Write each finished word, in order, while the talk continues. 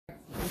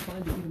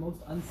find to be the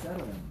most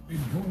unsettling.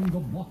 Enjoying the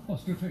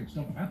blockbuster taste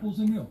of apples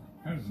and milk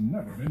has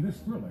never been this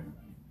thrilling.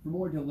 For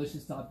more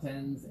delicious top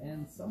 10s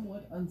and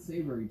somewhat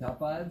unsavory top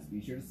 5s,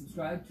 be sure to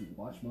subscribe to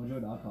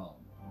WatchMojo.com.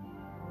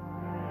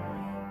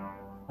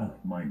 I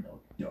like my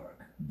milk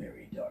dark,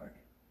 very dark.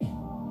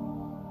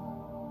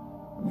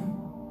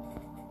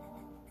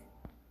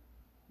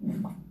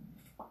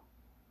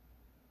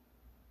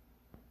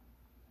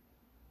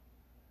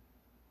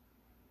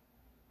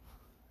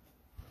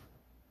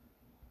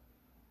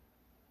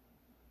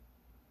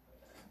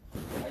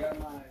 I got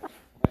my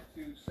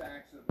 2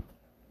 sacks of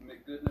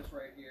McGoodness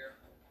right here.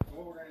 So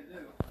what we're going to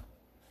do,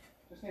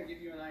 just going to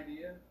give you an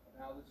idea of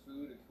how this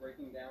food is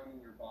breaking down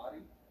in your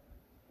body.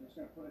 I'm just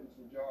going to put it in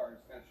some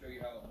jars, kind of show you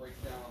how it breaks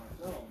down on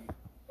its own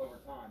over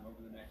time, over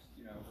the next,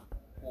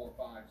 4,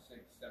 5, 6,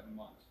 7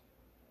 months.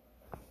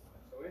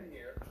 So in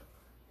here,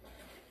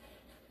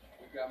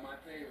 we've got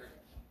my favorite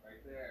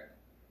right there,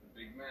 the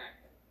Big Mac.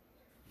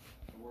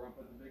 So we're going to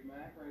put the Big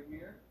Mac right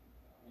here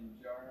in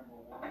jar number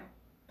 1.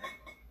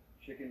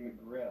 Chicken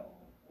McGrill.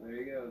 There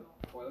you go.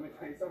 Boy, let me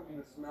tell you something.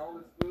 The smell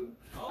of this food,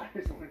 I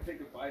just want to take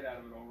a bite out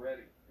of it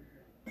already.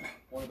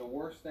 One of the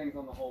worst things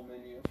on the whole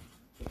menu,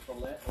 the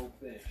filet o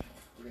fish.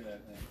 Look at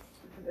that thing.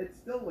 It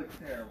still looks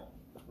terrible.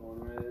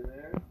 Going right in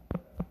there.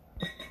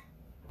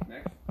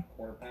 Next,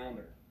 quarter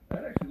pounder.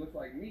 That actually looks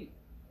like meat.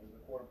 There's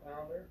a quarter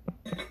pounder.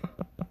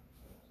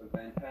 Some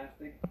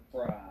fantastic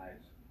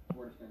fries.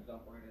 We're just going to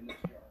dump right in this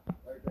jar.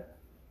 Right there.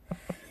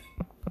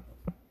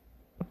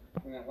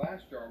 In that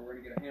last jar, we're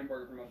going to get a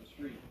hamburger from up the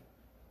street,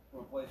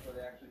 from a place where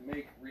they actually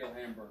make real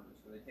hamburgers,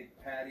 where they take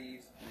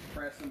patties, and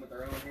press them with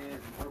their own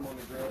hands, and put them on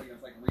the grill.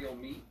 It's like real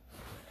meat.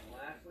 And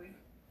lastly,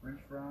 French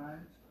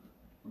fries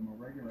from a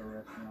regular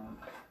restaurant.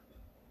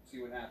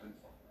 See what happens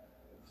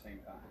at the same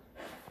time.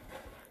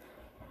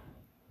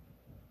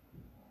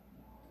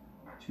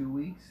 2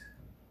 weeks,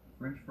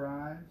 French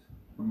fries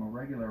from a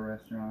regular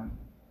restaurant.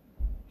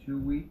 2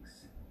 weeks,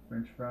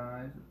 French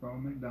fries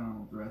from a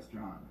McDonald's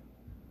restaurant.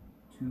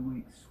 2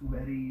 weeks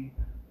sweaty,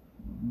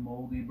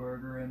 moldy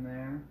burger in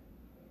there.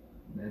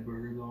 That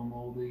burger's all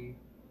moldy.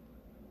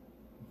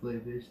 The filet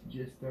fish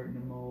just starting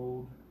to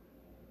mold.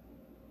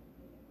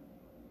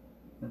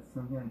 That's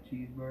some kind of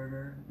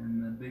cheeseburger.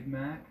 And the Big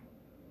Mac,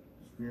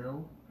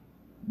 still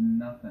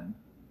nothing.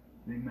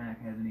 Big Mac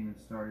hasn't even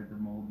started to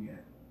mold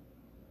yet.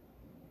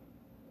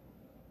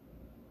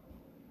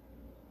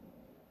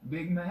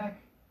 Big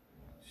Mac,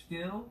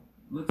 still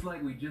looks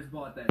like we just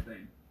bought that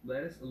thing.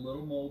 Lettuce, a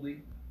little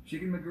moldy.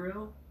 Chicken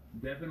McGrill,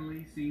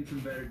 definitely seen some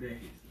better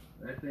days.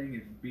 That thing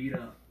is beat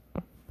up.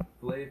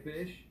 Filet of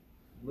fish,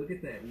 look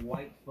at that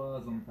white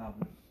fuzz on top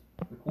of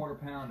it. The quarter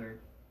pounder,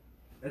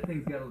 that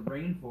thing's got a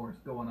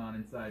rainforest going on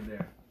inside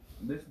there.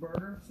 This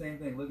burger, same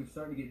thing. Look, it's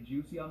starting to get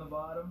juicy on the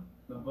bottom.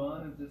 The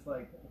bun is just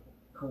like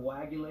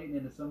coagulating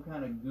into some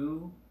kind of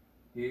goo.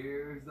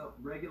 Here's the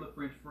regular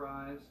French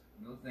fries.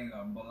 Those things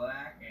are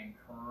black and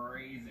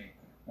crazy.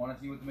 Want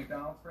to see what the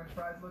McDonald's French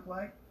fries look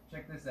like?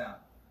 Check this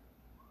out.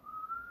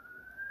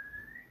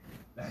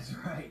 That's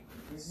right.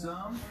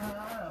 Some kind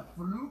of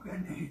fluke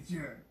of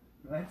nature.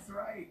 That's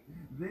right.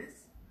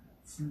 This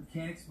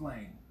can't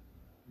explain.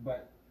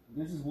 But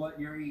this is what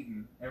you're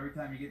eating every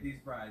time you get these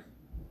fries.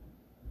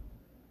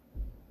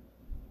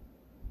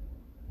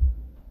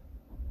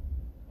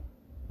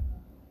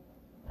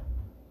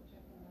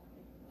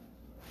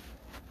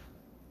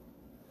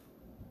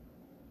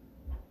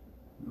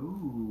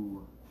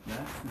 Ooh,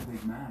 that's the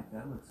Big Mac.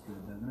 That looks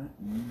good, doesn't it?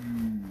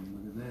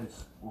 Mmm, look at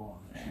this. Oh,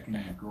 the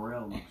chicken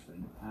grill looks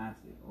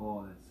fantastic.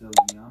 Oh, that's so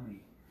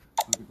yummy.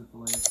 Look at the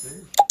filet of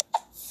fish.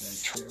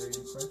 That's very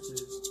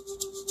impressive.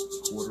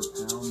 Quarter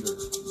pounder,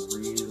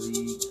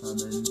 really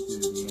coming to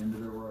the end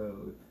of the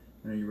road.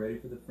 And are you ready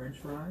for the French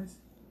fries?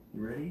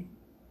 You ready?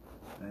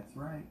 That's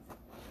right.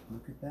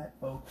 Look at that,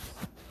 folks.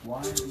 Why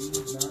are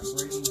these not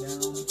breaking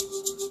down?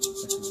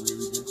 That's a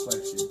really good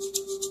question.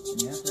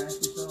 And you have to ask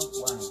yourself,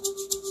 wow,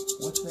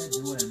 what's that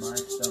doing in my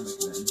stomach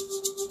then?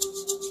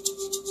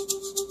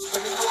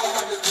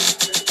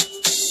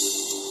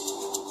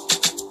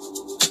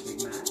 Big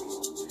Mac,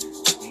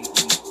 8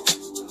 weeks.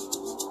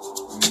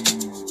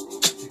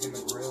 Chicken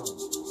McGrill.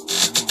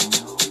 You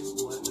know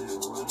what that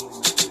running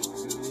liquid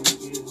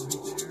goo is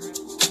right there?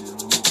 Now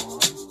we move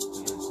on to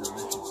the delicious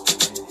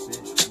filet of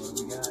fish. What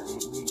do we got?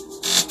 8 weeks.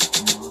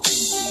 Awesome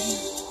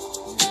goodness.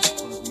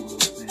 Fuzzy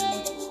little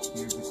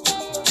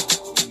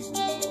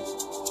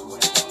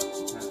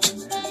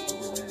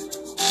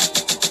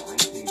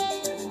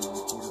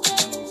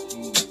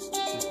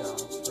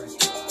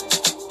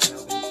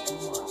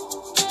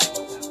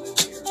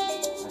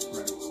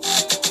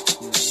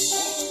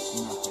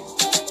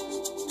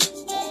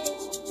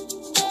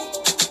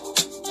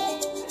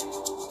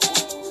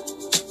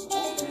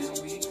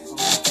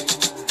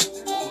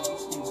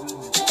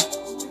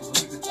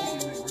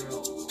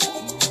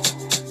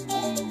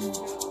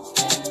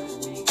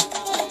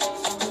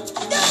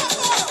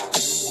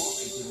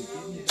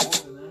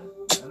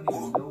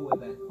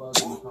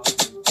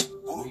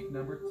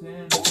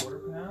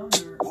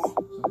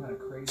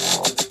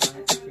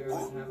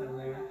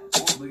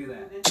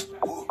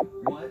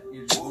What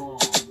is wrong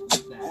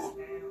with that?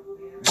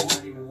 There's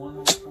not even one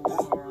little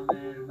four-door on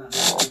there. There's not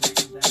nothing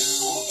breaking down.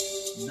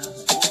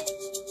 Nothing.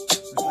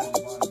 Looks like we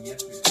bought them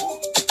yesterday.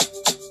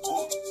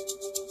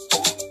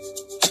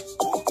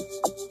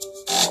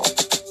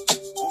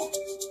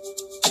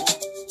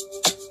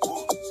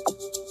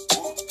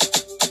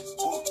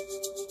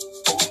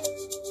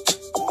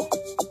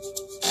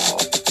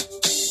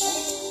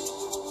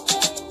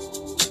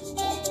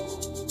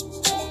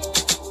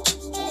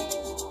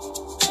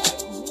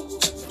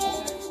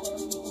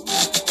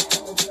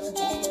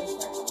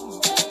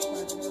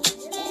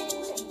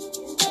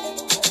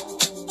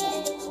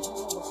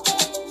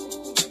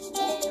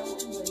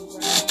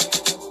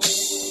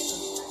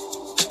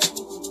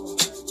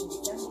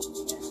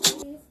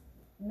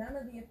 None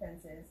of the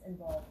offenses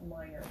involved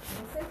minors.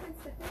 He was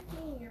sentenced to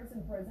 15 years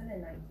in prison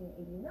in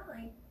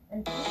 1989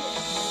 and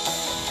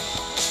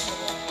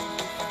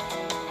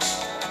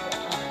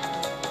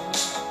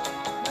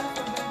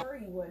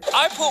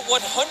I put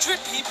 100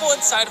 people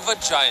inside of a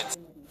giant.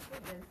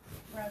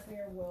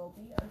 Grasmere will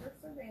be under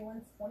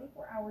surveillance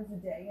 24 hours a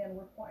day and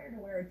required to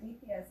wear a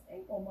GPS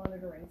ankle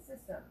monitoring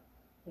system.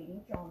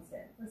 Katie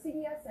Johnston for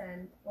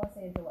CBSN, Los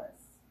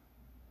Angeles.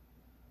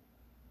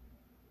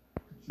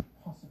 Could you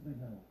possibly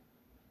know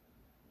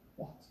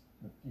what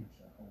the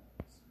future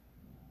holds?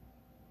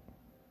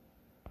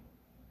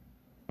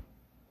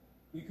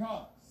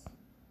 Because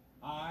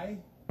I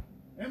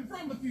am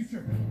from the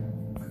future.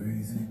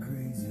 Crazy,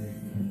 crazy,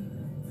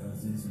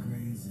 cause it's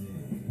crazy.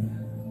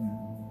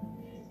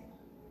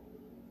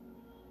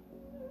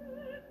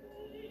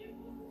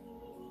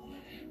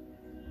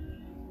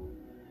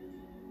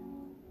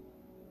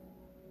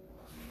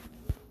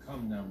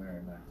 Come now,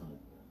 Mary Magdalene.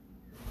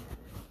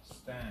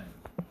 Stand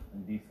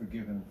and be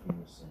forgiven for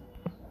your sins.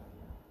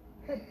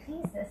 But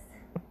Jesus,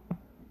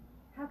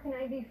 how can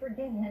I be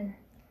forgiven?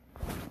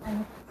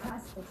 I'm a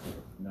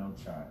prostitute. No,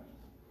 child.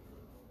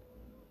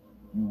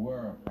 You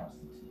were a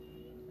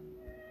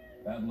prostitute.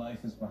 That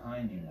life is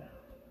behind you now.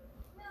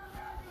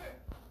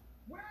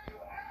 Where you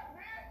at,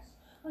 bitch?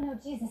 Oh no,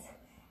 Jesus.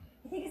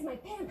 I think it's my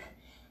pimp.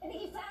 I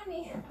think he found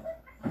me.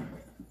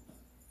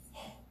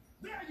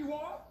 There you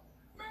are!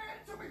 Man,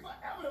 it took me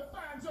forever to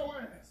find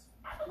your ass.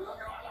 I've been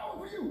looking all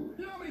over for you.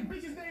 You know how many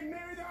bitches named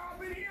Mary there all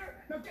been here?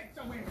 Now get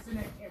your ass in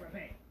that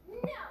caravan.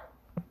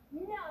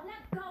 No, I'm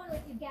not going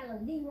with you,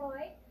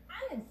 Galileroy.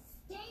 I'm gonna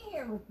stay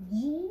here with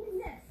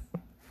Jesus.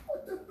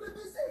 What the flip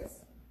is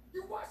this?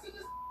 You watching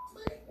this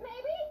thing?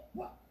 Maybe?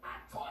 What? I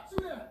taught you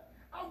that.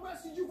 I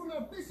rescued you from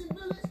the fishing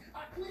village.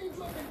 I cleaned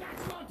you up and got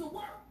you out to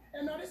work.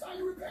 And now this how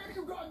you repay me?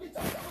 You go and get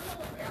yourself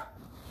another pimp?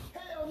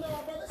 Hell no,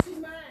 brother. She's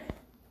mine.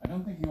 I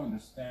don't think you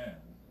understand.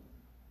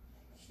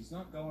 She's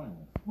not going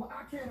with you. Well,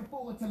 I can't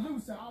afford to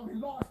lose her. I already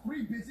lost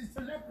 3 bitches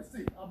to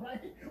leprosy, all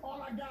right?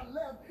 All I got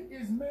left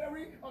is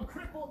Mary, a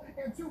cripple,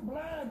 and 2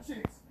 blind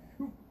chicks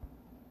who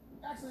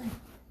actually,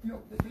 you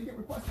know, they get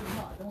requested a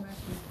lot. Don't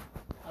ask me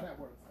how that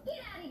works.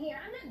 Get out of here.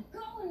 I'm not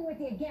going with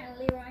you,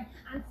 Galileroy.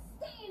 I'm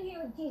staying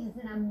here with Jesus,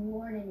 and I'm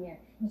warning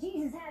you.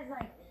 Jesus has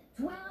like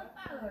 12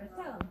 followers.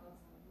 Tell him.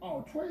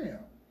 Oh, 12.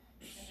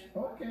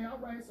 Okay, all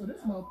right. So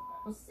this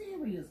motherfucker a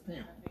serious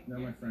pimp. No,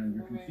 my friend,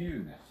 you're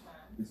confused.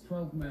 It's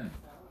 12 men.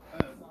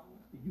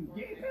 You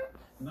gay pimp?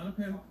 I'm not a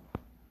pimp.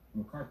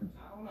 I'm a carpenter.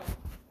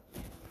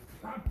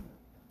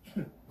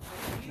 Then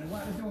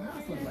why does your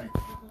house look like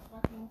that?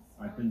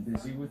 I've been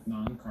busy with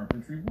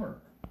non-carpentry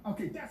work.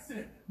 Okay, that's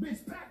it.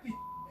 Bitch, pack this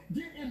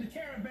get in the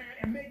caravan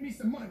and make me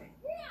some money.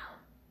 No!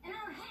 And I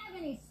don't have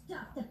any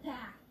stuff to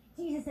pack.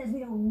 Jesus says we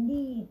don't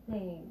need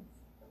things.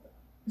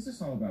 Is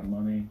this all about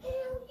money?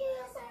 Hell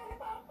yeah, it's all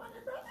about money,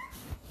 brother.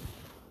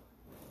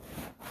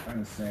 I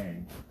have a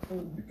saying.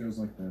 It goes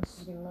like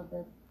this. You love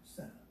this.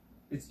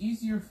 It's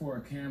easier for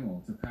a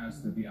camel to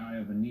pass through the eye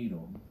of a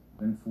needle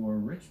than for a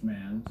rich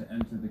man to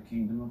enter the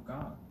kingdom of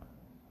God.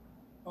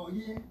 Oh,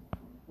 yeah?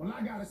 Well,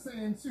 I got a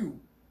saying, too.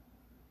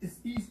 It's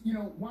easy, you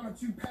know, why don't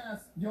you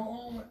pass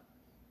your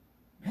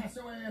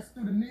ass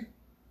through the needle?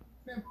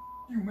 Man, f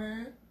you,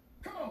 man.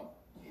 Come on.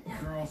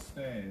 The girl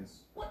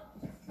stays. What?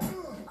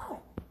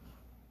 Oh.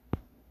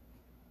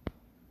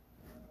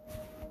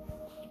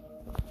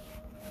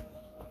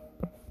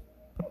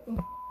 What the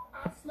f?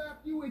 I slap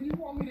you and you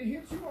want me to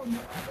hit you on the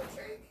other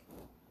cheek?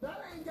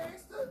 That ain't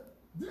gangster.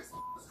 This is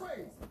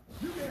crazy.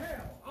 You can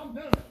hell. I'm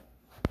done.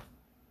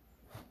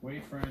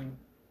 Wait, friend.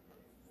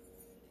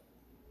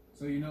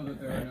 So you know that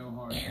there are no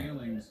hard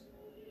feelings.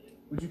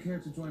 Would you care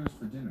to join us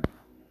for dinner?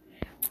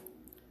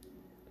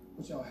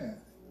 What y'all have?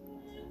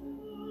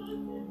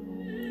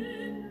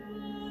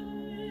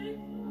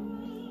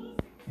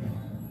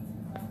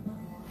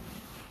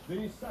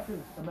 The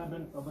Second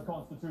Amendment of the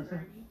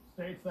Constitution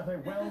states that a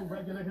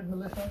well-regulated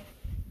militia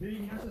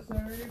being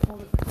necessary for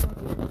the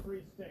security of a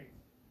free state,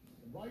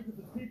 the right of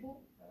the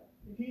people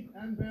to keep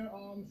and bear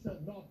arms shall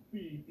not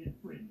be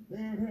infringed.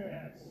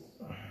 Yes.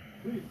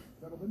 Please,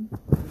 gentlemen,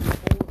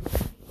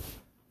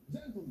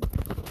 gentlemen,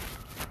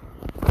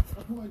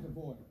 a point of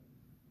order.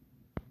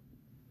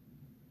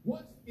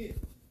 What if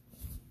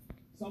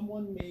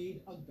someone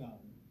made a gun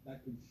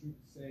that could shoot,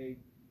 say,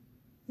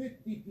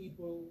 50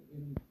 people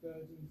in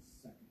 30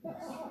 seconds.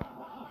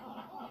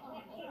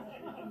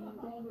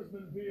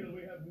 Congressman Peel,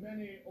 we have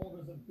many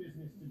orders of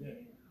business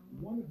today,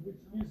 one of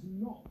which is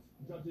not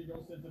judging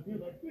your sense of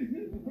humor,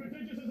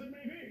 prodigious as it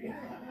may be.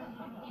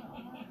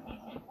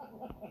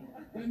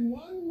 Then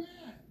one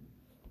man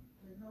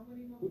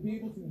would be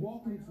able to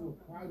walk into a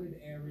crowded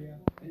area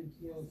and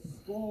kill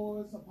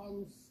scores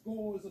upon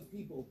scores of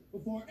people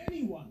before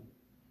anyone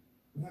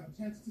would have a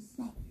chance to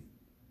stop him.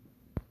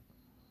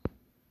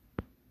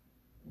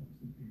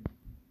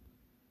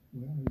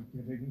 Where are you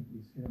getting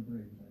these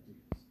harebrained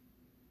ideas?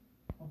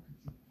 How could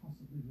you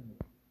possibly know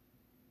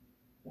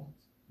what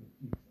the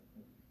future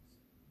holds?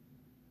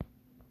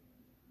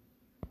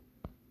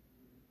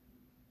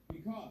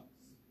 Because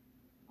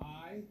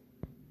I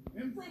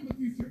am from the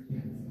future.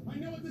 I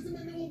know what this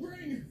amendment will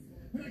bring,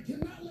 and I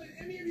cannot let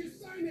any of you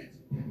sign it.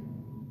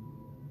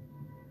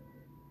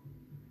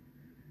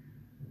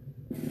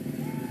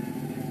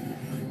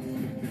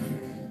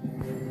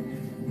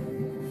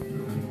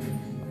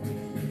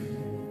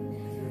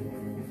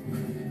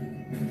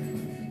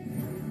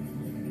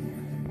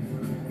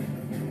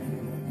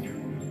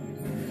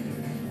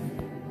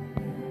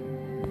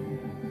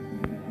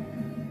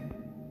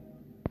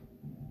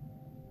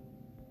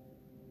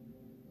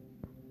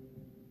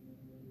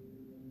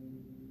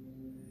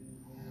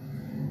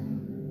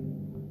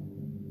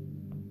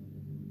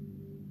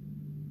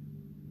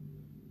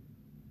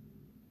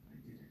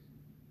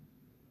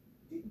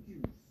 Did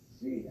you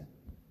see the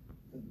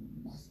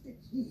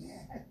mustache he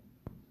had?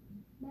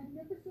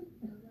 Magnificent.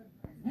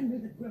 I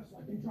made the dress so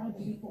I can drive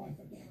him before I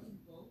forget.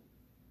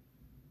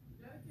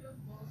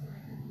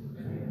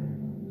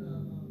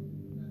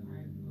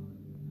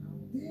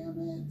 Damn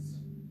it!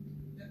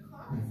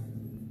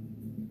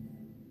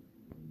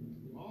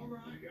 All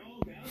right,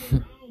 y'all,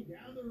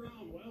 gather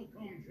round.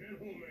 Welcome,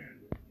 gentlemen.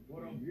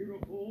 What a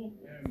beautiful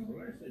and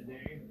blessed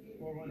day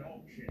for an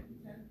auction.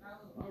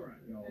 All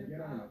right, y'all,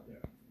 get on up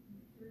there.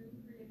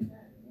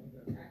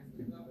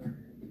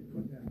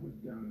 Put that whip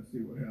down and see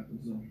what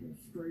happens.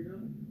 Straight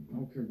up. I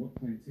don't care what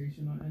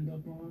plantation I end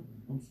up on.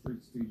 I'm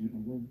straight staging a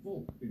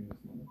revolt in this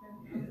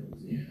motherfucker.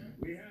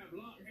 We have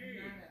Lot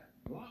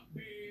A, Lot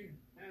B,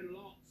 and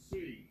Lot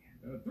C.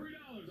 $3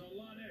 on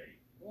Lot A.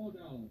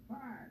 $4.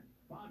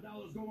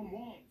 $5 going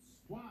once,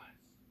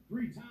 twice,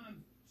 3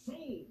 times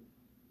sold.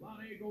 Lot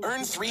A goes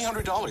Earn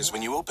 $300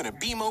 when you open a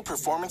BMO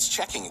Performance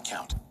checking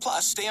account.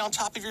 Plus, stay on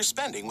top of your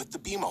spending with the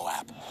BMO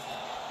app.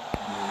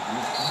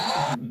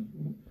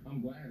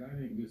 I'm glad I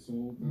didn't get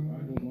sold.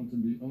 I don't want to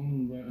be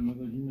owned by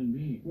another human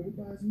being. Whoever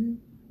buys me,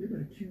 they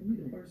better kill me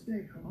the first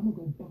day. I'm gonna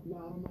go buck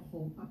wild on the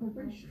whole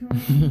operation.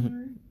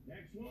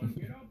 Next one,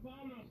 get up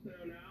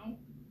there now.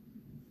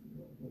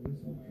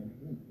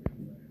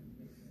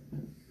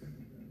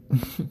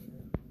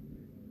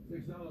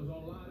 $6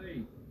 on Lot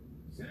A.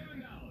 $7.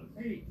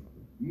 $8.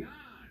 $9.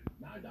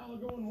 $9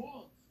 going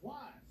once,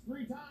 twice,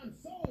 3 times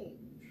sold.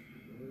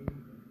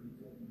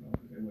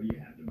 Okay, well, you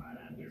have to buy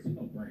that. It's a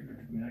no-brainer.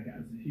 I mean, that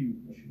guy's a huge,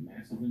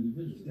 massive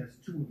individual. That's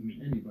 2 of me.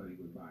 Anybody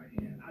would buy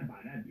him. I'd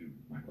buy that dude.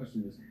 My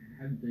question is,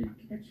 how did they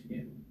catch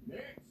him?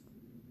 Next.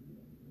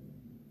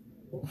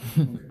 Oh,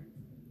 okay.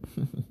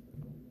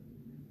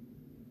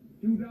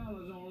 $2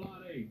 on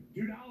Lot A.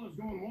 $2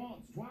 going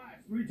once,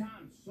 twice, 3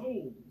 times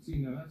sold. See,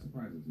 now that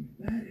surprises me.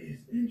 That is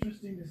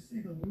interesting to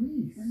say the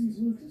least.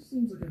 Well, it just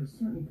seems like at a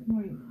certain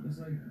point, it's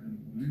like,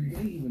 do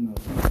they even know?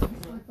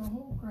 It's like the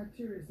whole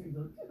criteria seems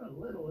a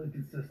little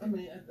inconsistent. I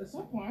mean, at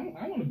some point,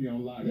 I want to be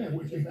on Lot A. Yeah,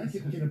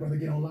 can a brother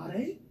get on Lot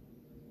A?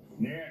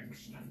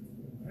 Next.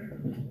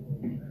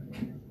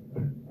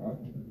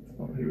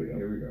 Oh, here we go.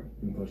 Here we go.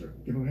 Give him closer.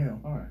 Give him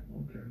hell. All right.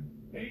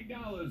 Okay.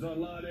 $8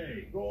 on Lot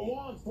A. Going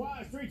once,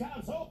 twice, 3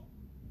 times sold.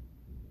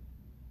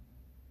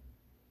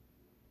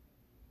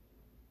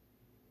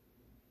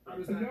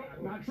 No,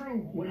 not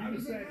true. What you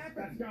just said,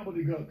 that's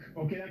gobbledygook.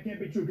 Okay, that can't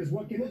be true, because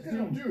what can this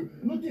dude do?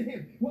 Look at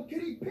him. What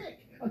could he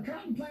pick? A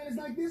cotton plant is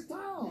like this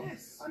tall.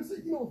 Yes. I'm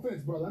saying, no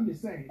offense, brother. I'm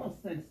just saying.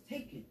 Offense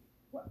taken.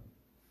 What?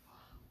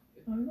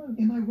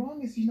 Am I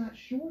wrong? Is he not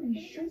short?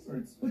 He's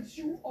short. But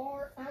you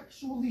are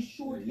actually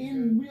short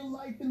in real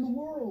life in the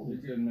world. You're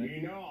good, man.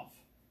 Enough.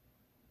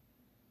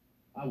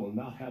 I will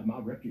not have my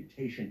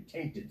reputation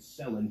tainted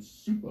selling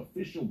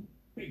superficial,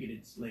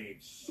 bigoted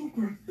slaves.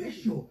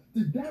 Superficial?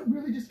 Did that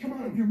really just come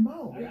out of your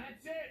mouth?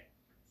 That's it.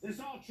 This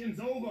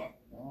auction's over.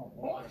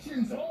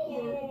 Auction's over?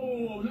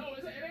 Oh, no,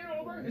 it ain't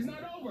over. It's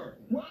not over.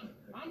 What?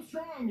 I'm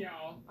strong,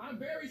 y'all. I'm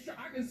very strong.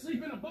 I can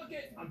sleep in a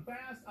bucket. I'm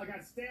fast. I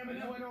got stamina.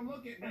 I know I don't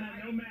look it, but and I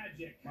know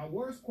magic. My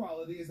worst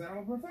quality is that I'm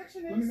a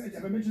perfectionist.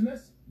 Have I mentioned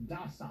this?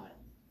 Docile.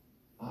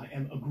 I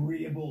am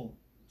agreeable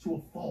to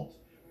a fault.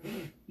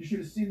 You should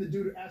have seen the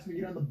dude who asked me to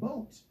get on the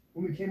boat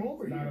when we came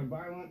over Not here. a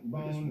violent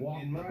I just bone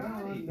walked in my right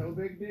body. on, no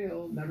big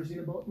deal. Never seen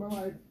a boat in my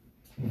life.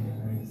 I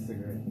need a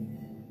cigarette.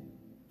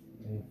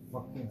 A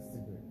fucking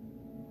cigarette.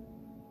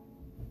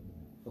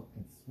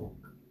 Fucking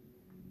smoke.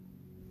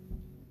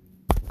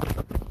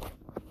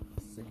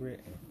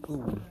 Cigarette and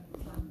food.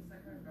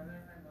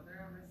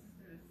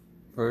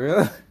 For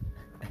real?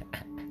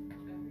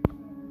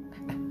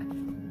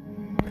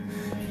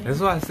 That's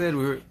why I said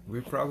we're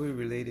probably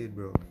related,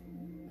 bro.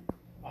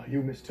 Are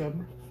you Miss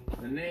Tubman?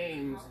 The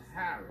name's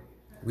Harry.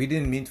 We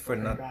didn't meet for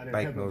not God in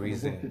like heaven no for the work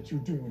reason. that you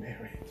doing,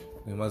 Harriet.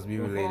 We must be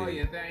Before related.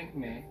 you thank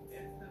me,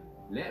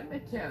 let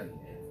me tell you.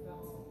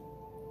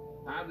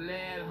 I've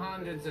led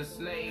hundreds of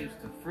slaves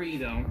to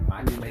freedom.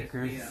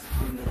 Makers.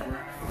 In the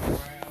ground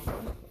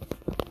forever.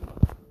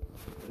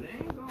 It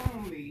ain't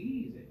gonna be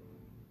easy.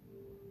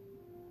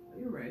 Are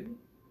you ready?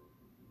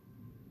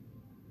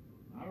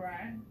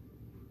 Alright.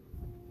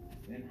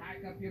 Then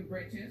hike up your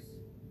britches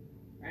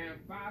and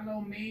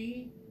follow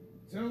me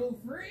to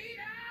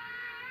freedom!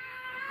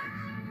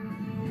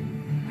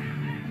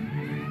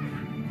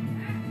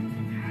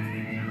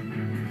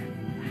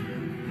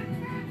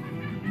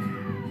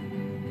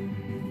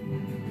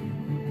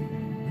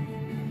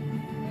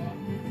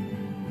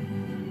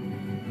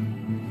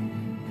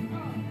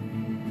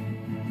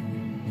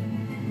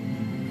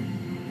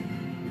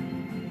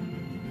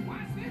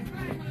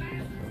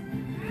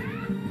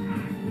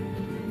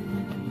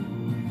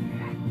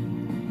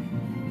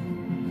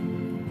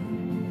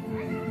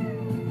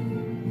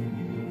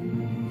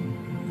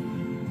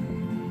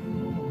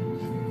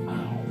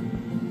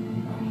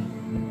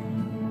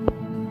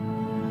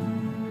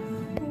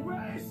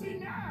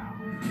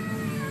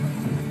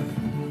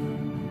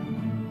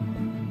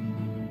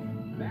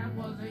 That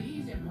was the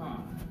easy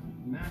part.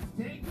 Now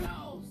take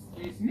notes.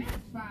 This next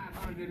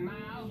 500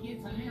 miles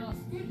gets a little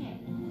sticky.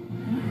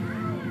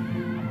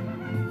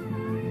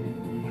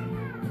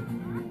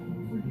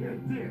 Forget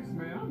this,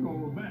 man. I'm gonna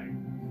go back.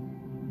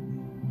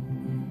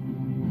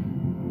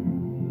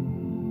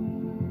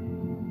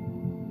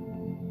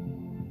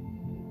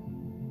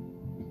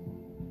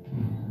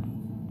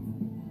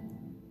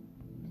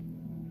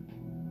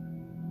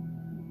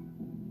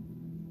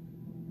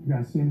 You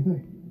guys see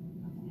anything?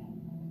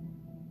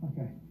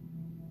 Okay.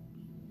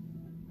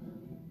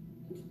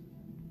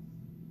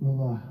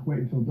 We'll wait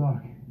until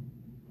dark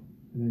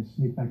and then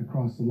sneak back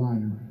across the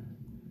line and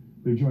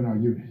rejoin our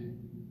unit.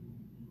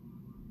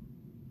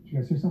 Did you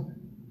guys hear something?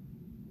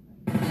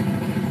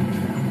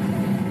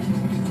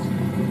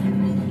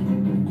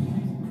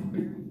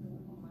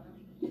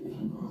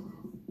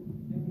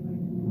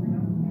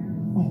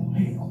 Oh,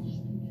 hell.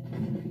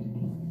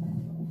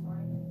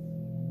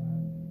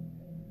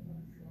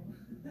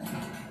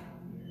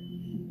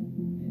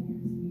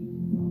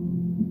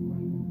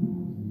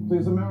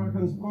 These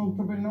Americans proved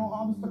to be no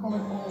obstacle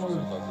at all.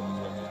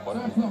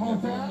 Search the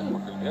hotel.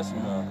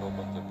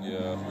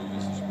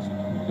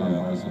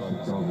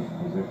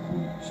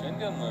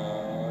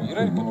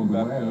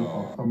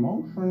 Of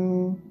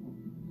promotion.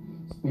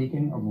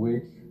 Speaking of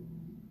which,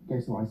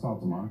 guess who I saw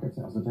at the market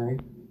the other day?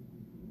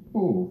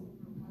 Oh,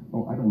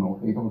 I don't know,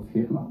 Adolf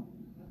Hitler.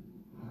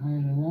 I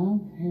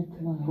love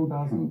Hitler. Who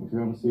doesn't? If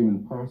you ever see him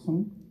in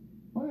person?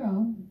 Oh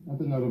yeah, at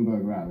the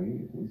Nuremberg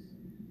rally, it was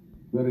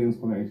very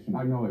inspirational.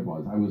 I know it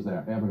was. I was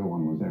there.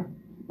 Everyone was there.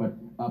 But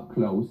up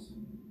close,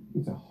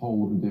 it's a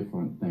whole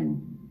different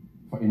thing.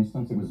 For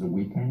instance, it was a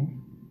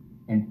weekend,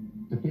 and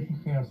the little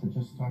hairs had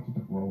just started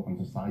to grow on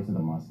the sides of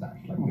the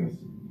mustache, like this.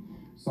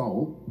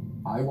 So,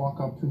 I walk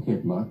up to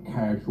Hitler,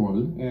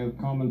 casual.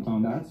 Comment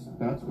on that's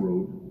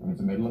rude. And it's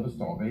the middle of the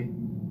story.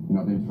 You're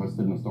not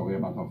interested in a story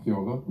about our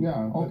Führer?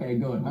 Yeah. Okay,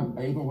 good.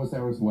 Ava was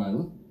there as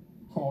well.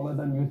 Taller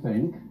than you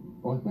think.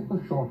 Or a little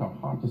shorter,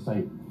 hard to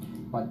say.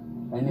 But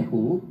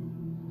anywho,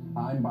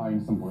 I'm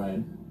buying some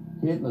bread.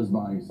 Hitler's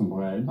buying some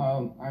bread.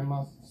 I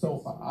must.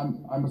 So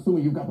I'm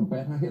assuming you got a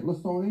better Hitler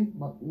story.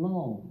 But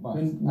no. But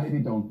then maybe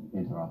don't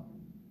interrupt.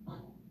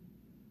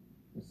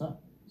 Yes, sir.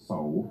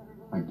 So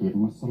I give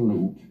him a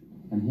salute,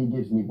 and he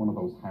gives me one of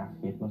those half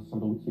Hitler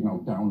salutes. You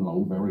know, down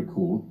low, very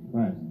cool.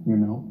 Right. You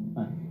know.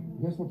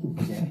 Guess what you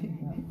forget?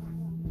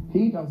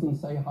 He doesn't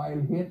say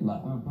Heil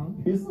Hitler.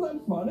 Isn't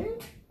that funny?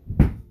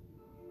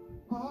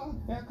 Huh?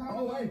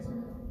 Oh wait.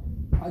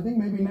 I think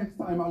maybe next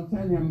time I'll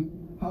tell him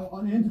how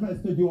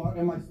uninterested you are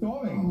in my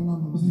story.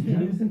 No. Is it a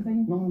jealousy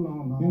thing?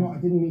 No. You know, I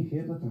didn't mean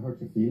Hitler to hurt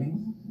your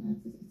feelings.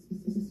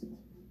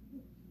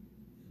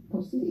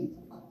 Proceed.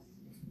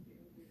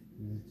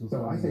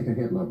 So I say to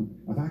Hitler,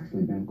 I've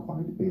actually been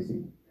quite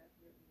busy.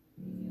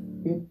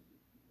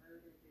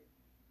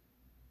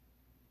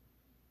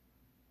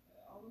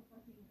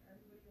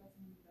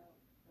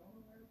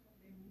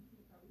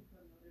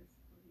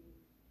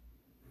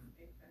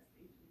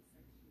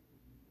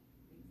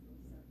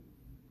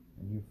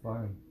 A new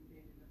farm.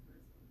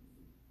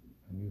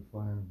 A new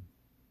farm.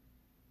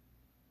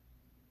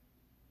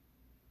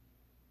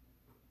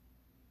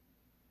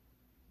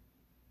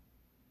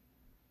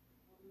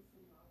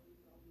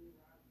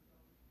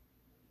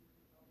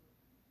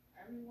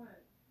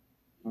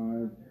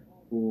 Five,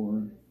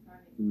 4,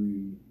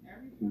 3,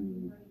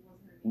 2,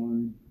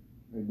 1.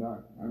 Hey Doc,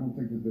 I don't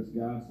think that this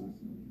gas is.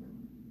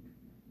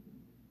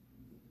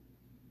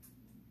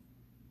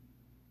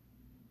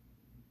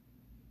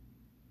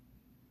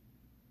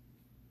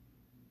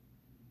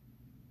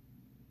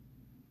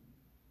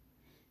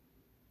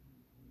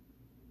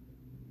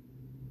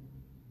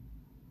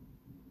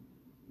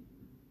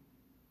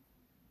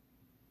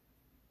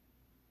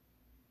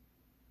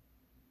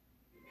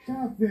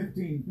 Top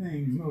 15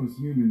 things most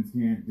humans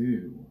can't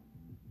do.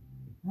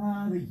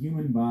 The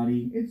human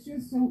body. It's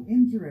just so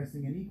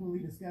interesting and equally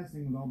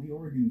disgusting with all the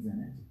organs in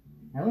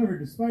it. However,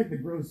 despite the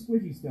gross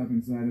squishy stuff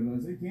inside of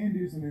us, it can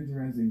do some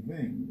interesting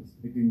things.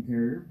 It can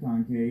curve,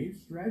 concave,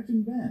 stretch,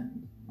 and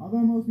bend.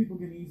 Although most people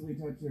can easily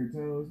touch their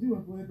toes, do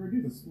a flip, or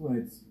do the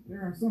splits,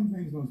 there are some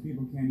things most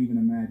people can't even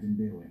imagine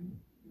doing.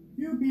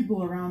 Few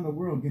people around the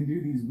world can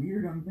do these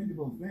weird,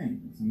 unthinkable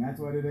things, and that's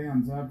why today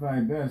on Top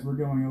 5 Best, we're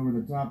going over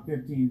the top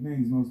 15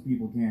 things most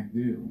people can't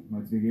do.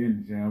 Let's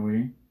begin, shall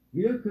we?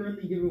 We are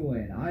currently giving away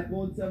an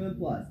iPhone 7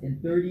 Plus and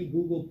 30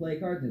 Google Play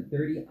cards and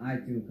 30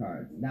 iTunes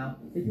cards. Now,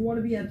 if you want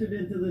to be entered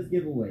into this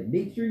giveaway,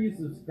 make sure you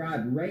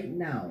subscribe right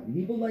now,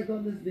 leave a like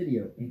on this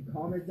video, and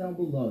comment down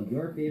below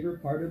your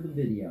favorite part of the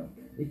video.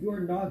 If you are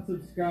not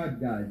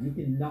subscribed, guys, you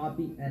cannot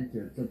be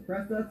entered, so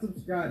press that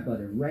subscribe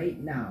button right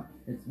now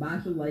and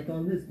smash a like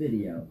on this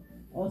video.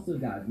 Also,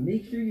 guys,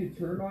 make sure you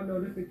turn on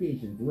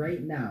notifications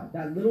right now,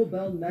 that little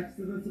bell next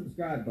to the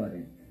subscribe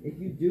button. If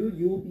you do,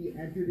 you will be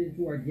entered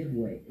into our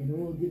giveaway, and it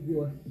will give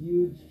you a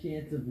huge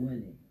chance of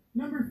winning.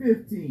 Number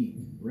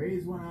 15.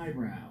 Raise one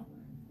eyebrow.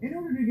 In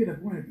order to get a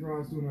point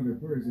across to another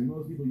person,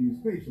 most people use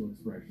facial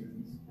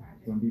expressions.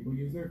 Some people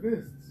use their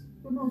fists,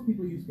 but most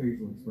people use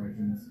facial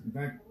expressions. In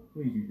fact,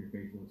 please use your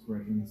facial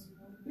expressions.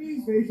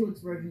 These facial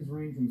expressions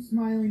range from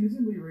smiling to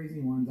simply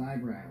raising one's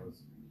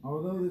eyebrows.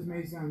 Although this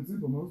may sound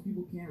simple, most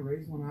people can't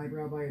raise one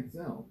eyebrow by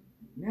itself.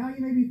 Now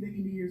you may be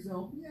thinking to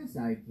yourself, yes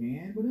I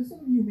can, but as some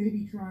of you may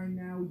be trying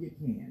now, you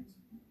can't.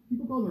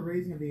 People call the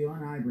raising of the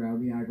one eyebrow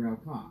the eyebrow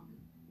cock.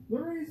 The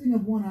raising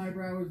of one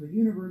eyebrow is the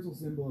universal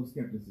symbol of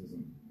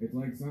skepticism. It's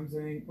like some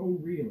saying, oh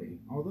really?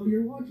 Although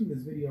you're watching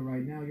this video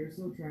right now, you're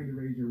still trying to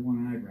raise your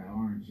one eyebrow,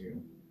 aren't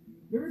you?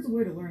 There is a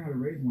way to learn how to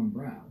raise one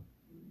brow.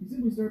 You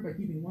simply start by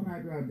keeping one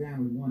eyebrow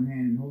down with one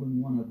hand and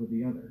holding one up with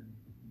the other.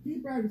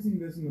 Keep practicing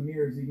this in the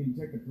mirror so you can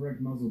check the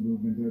correct muscle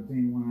movement to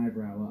obtain one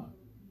eyebrow up.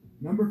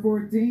 Number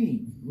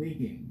 14,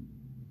 gleeking.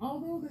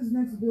 Although this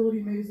next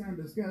ability may sound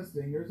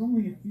disgusting, there's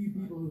only a few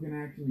people who can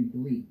actually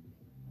gleek.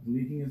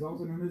 Gleeking is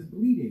also known as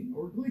bleeding,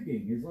 or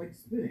glicking is like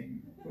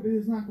spitting, but it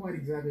is not quite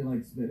exactly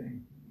like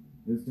spitting.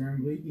 This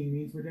term gleeking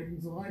means projecting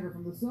saliva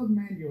from the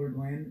submandibular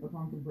gland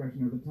upon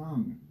compression of the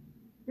tongue.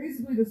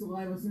 Basically, the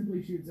saliva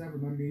simply shoots out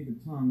from underneath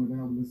the tongue with the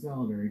help of the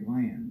salivary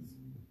glands.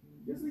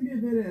 Just think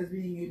of it as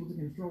being able to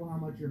control how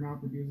much your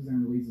mouth produces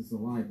and releases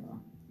saliva.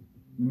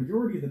 The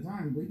majority of the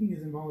time, gleeking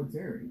is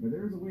involuntary, but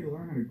there is a way to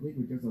learn how to gleek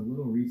with just a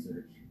little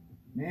research.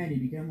 Man, you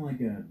become like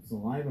a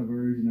saliva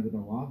version of the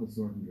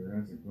Dilophosaur from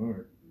Jurassic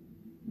Park.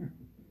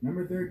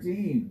 Number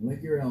 13,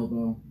 lick your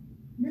elbow.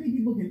 Many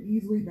people can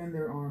easily bend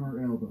their arm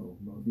or elbow.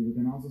 Most people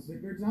can also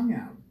stick their tongue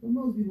out, but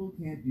most people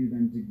can't do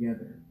them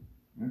together.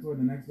 That's why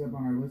the next up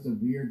on our list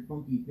of weird,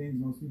 funky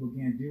things most people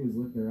can't do is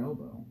lick their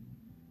elbow.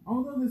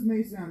 Although this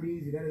may sound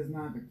easy, that is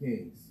not the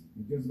case.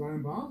 It's just about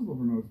impossible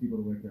for most people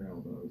to lick their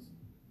elbows.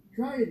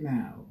 Try it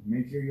now.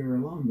 Make sure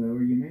you're alone, though,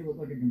 or you may look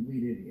like a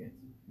complete idiot.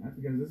 That's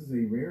because this is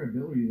a rare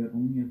ability that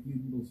only a few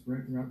people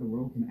spread throughout the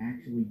world can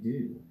actually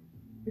do.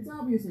 It's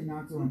obviously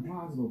not so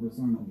impossible for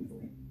some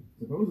people.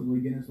 Supposedly,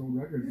 Guinness World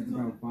Records gets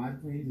about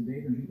 5 claims a day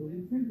from people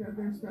who think that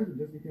they're special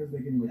just because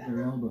they can lick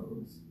their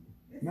elbows.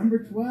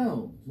 Number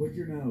 12, twitch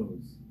your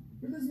nose.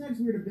 For this next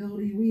weird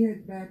ability, we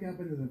head back up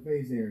into the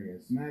face area,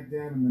 smack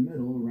dab in the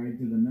middle, right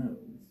to the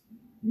nose.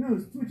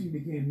 Nose twitching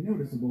became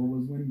noticeable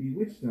was when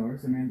Bewitched star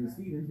Samantha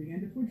Stevens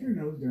began to twitch her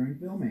nose during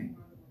filming.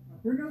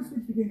 Her nose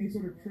twitch became a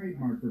sort of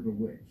trademark for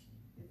Bewitched.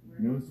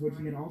 Nose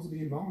twitching can also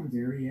be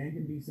involuntary and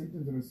can be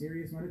symptoms of a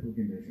serious medical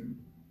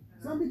condition.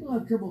 Some people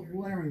have trouble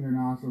flaring their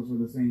nostrils for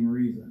the same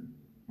reason.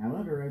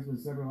 However, as with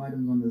several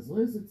items on this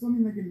list, it's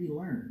something that can be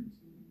learned.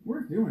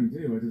 Worth doing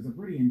too, as it's a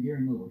pretty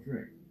endearing little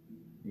trick.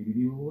 Maybe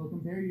people will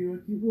compare you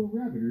to a cute little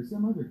rabbit or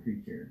some other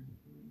creature.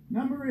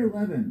 Number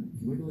 11,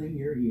 wiggling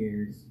your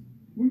ears.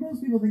 When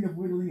most people think of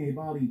wiggling a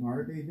body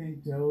part, they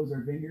think toes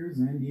or fingers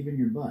and even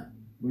your butt.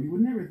 But you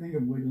would never think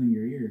of wiggling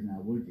your ears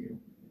now, would you?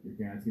 Your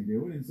cats can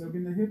do it, and so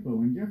can the hippo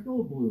and Jeff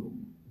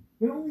Goldblum.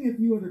 But only a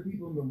few other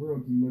people in the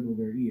world can wiggle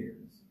their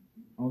ears.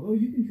 Although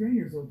you can train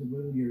yourself to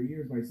wiggle your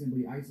ears by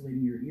simply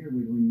isolating your ear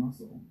wiggling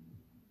muscle.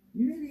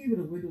 You may be able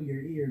to wiggle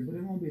your ears, but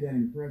it won't be that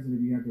impressive if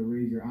you have to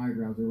raise your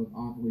eyebrows or look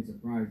awfully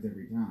surprised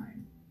every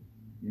time.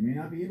 You may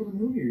not be able to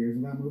move your ears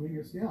without moving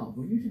your scalp,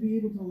 but you should be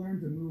able to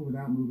learn to move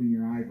without moving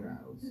your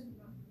eyebrows.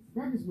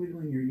 Practice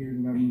wiggling your ears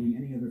without moving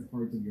any other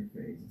parts of your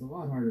face. It's a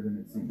lot harder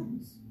than it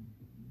seems.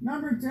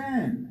 Number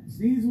 10.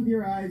 Sneeze with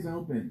your eyes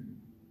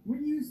open.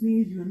 When you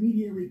sneeze, you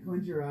immediately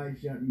clench your eyes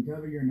shut and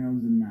cover your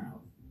nose and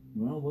mouth.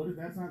 Well, what if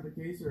that's not the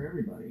case for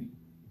everybody?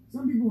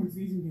 Some people when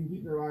sneezing can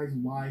keep their eyes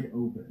wide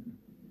open.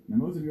 Now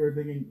most of you are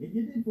thinking, if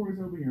you did force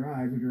open your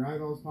eyes, would your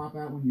eyeballs pop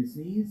out when you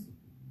sneeze?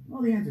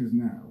 Well, the answer is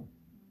no.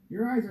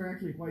 Your eyes are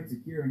actually quite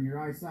secure and your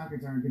eye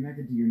sockets aren't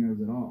connected to your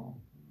nose at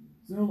all.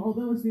 So,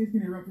 although a sneeze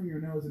can erupt from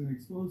your nose at an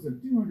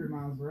explosive 200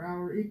 miles per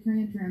hour, it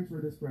can't transfer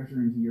this pressure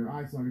into your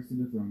eye sockets to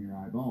dethrone your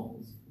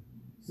eyeballs.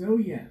 So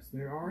yes,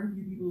 there are a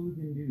few people who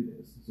can do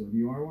this. So if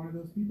you are one of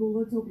those people,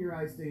 let's hope your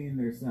eyes stay in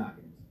their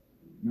socket.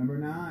 Number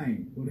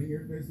 9, putting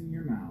your fist in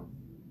your mouth.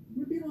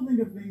 When people think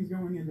of things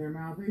going in their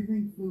mouth, they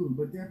think food,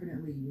 but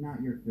definitely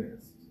not your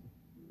fist.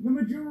 The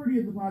majority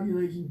of the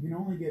population can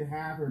only get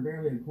half or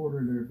barely a quarter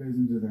of their fist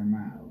into their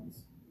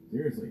mouths.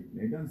 Seriously,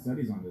 they've done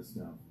studies on this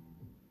stuff.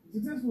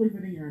 Successfully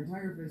fitting your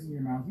entire fist in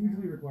your mouth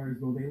usually requires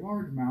both a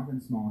large mouth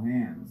and small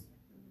hands.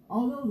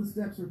 Although the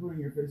steps for putting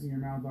your fist in your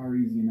mouth are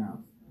easy enough.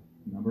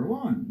 Number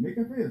 1, make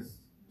a fist.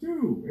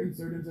 2,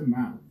 insert into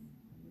mouth.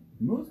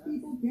 Most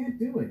people can't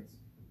do it.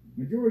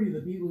 Majority of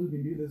the people who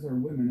can do this are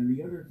women, and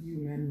the other few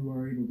men who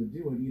are able to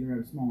do it either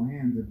have small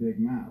hands or big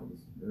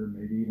mouths, or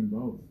maybe even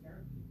both.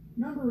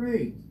 Number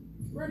 8,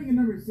 writing a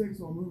number 6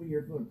 while moving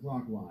your foot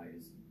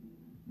clockwise.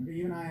 Okay,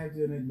 even I have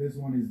to admit this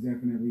one is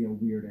definitely a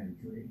weird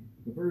entry.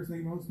 The first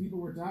thing most people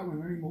were taught when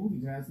learning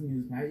multitasking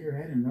is pat your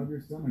head and rub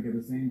your stomach at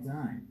the same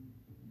time.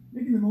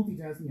 Making the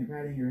multitasking of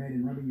patting your head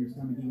and rubbing your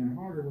stomach even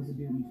harder was to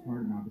do each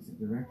part in opposite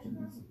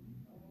directions.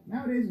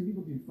 Nowadays, when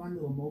people do fun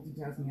little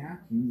multitasking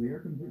actions, they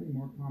are completely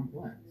more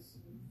complex.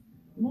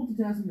 The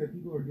multitasking that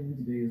people are doing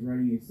today is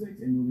writing a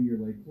 6 and moving your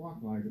leg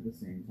clockwise at the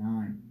same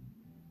time.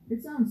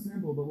 It sounds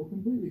simple, but will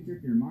completely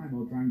trick your mind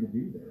while trying to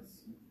do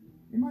this.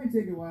 It might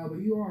take a while, but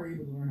you are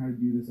able to learn how to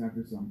do this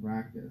after some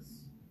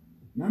practice.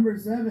 Number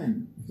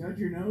 7, touch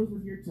your nose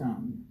with your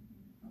tongue.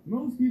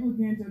 Most people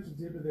can't touch the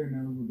tip of their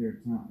nose with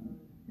their tongue.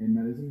 In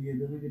medicine, the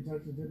ability to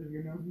touch the tip of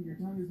your nose with your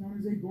tongue is known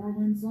as a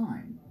Gorlin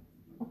sign.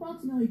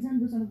 Approximately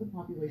 10% of the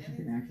population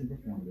can actually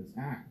perform this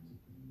act.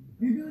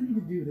 The ability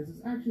to do this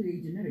is actually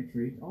a genetic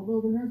trait,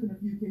 although there have been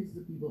a few cases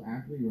of people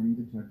actually learning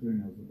to touch their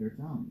nose with their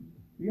tongue.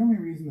 The only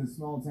reason the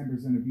small 10%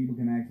 of people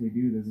can actually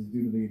do this is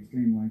due to the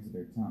extreme length of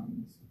their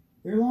tongues.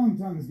 Their long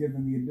tongues give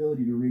them the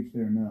ability to reach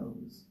their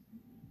nose.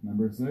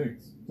 Number 6,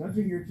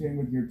 touching your chin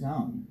with your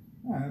tongue.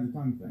 Another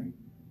tongue thing.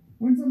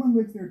 When someone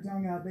licks their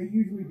tongue out, they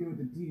usually do it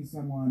to tease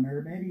someone,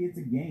 or maybe it's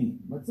a game,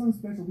 but some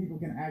special people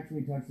can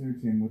actually touch their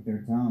chin with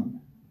their tongue.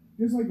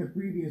 Just like the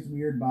previous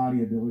weird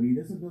body ability,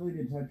 this ability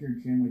to touch your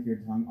chin with your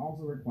tongue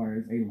also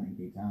requires a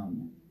lengthy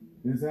tongue.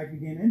 This act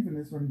became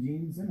infamous from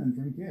Gene Simmons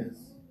from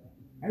Kiss.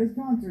 At his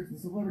concerts, the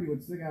celebrity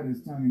would stick out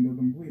his tongue and go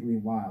completely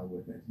wild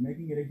with it,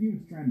 making it a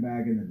huge trend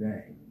back in the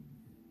day.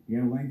 If you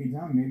have a lengthy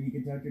tongue, maybe you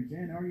could touch your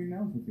chin or your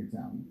nose with your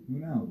tongue. Who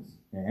knows?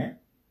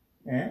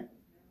 Okay,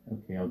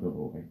 I'll go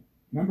away.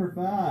 Number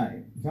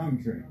 5,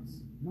 tongue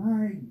tricks.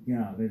 My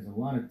God, there's a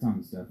lot of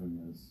tongue stuff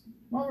in this.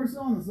 While we're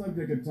still on the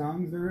subject of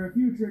tongues, there are a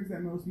few tricks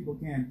that most people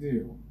can't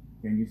do.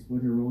 Can you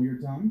split or roll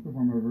your tongue,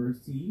 perform a reverse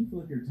T,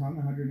 flip your tongue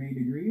 180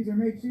 degrees, or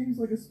make shapes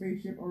like a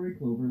spaceship or a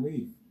clover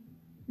leaf?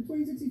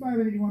 Between 65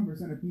 and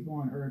 81% of people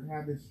on Earth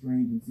have this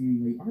strange and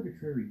seemingly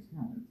arbitrary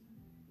talent.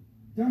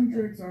 Tongue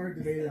tricks are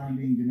debated on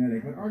being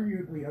genetic, but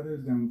arguably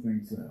others don't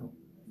think so.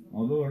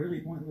 Although a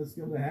really pointless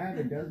skill to have,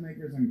 it does make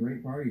for some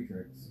great party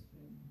tricks.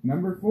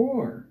 Number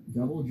 4,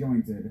 double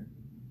jointed.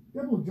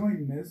 Double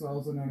jointedness,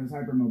 also known as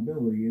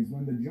hypermobility, is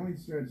when the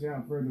joints stretch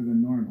out further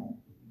than normal.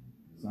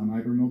 Some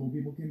hypermobile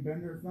people can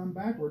bend their thumb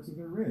backwards with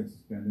their wrists,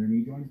 bend their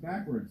knee joints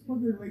backwards,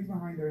 put their legs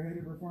behind their head,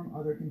 and perform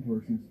other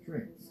contortionist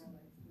tricks.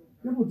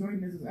 Double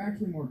jointedness is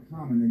actually more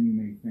common than you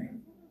may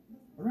think.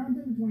 Around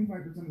 10 to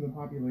 25% of the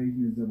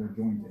population is double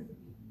jointed.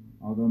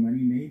 Although many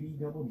may be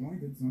double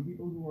jointed, some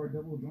people who are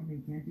double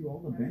jointed can't do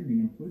all the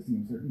bending and twisting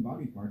of certain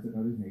body parts that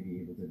others may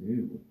be able to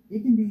do.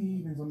 It can be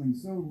even something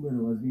so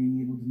little as being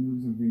able to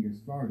move some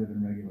fingers farther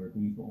than regular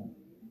people.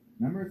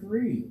 Number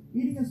 3,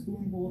 eating a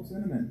spoonful of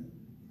cinnamon.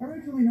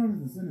 Originally known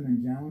as the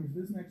Cinnamon Challenge,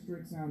 this next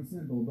trick sounds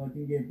simple but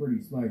can get pretty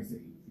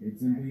spicy.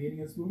 It's simply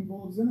eating a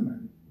spoonful of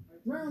cinnamon.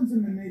 Ground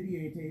cinnamon may be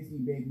a tasty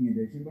baking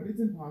addition, but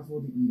it's impossible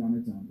to eat on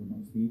its own for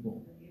most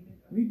people.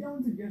 We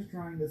don't suggest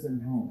trying this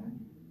at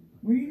home.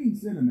 When eating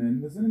cinnamon,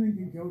 the cinnamon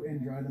can coat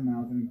and dry the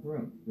mouth and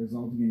throat,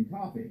 resulting in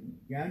coughing,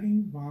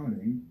 gagging,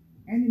 vomiting,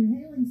 and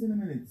inhaling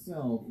cinnamon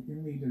itself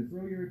can lead to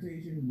throat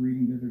irritation,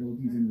 breathing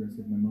difficulties, and risk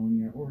of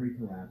pneumonia or a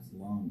collapsed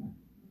lung.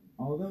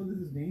 Although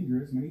this is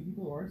dangerous, many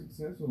people are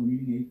successful in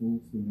eating a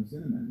full spoon of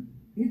cinnamon.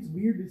 It's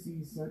weird to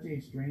see such a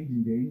strange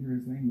and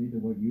dangerous thing lead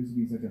to what used to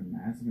be such a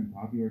massive and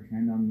popular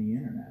trend on the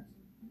internet.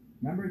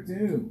 Number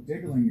 2,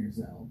 tickling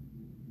yourself.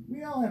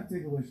 We all have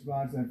ticklish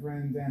spots that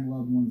friends and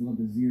loved ones love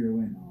to zero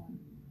in on.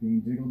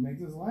 Being tickled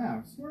makes us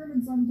laugh, squirm,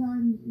 and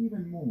sometimes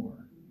even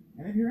more.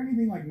 And if you're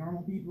anything like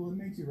normal people, it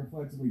makes you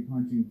reflexively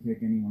punch and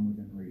kick anyone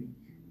within reach.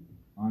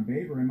 On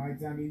paper, it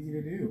might sound easy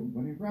to do,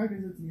 but in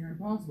practice, it's near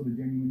impossible to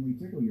genuinely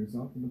tickle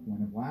yourself to the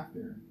point of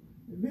laughter.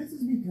 This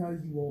is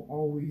because you will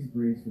always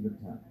brace for the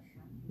touch.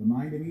 The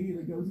mind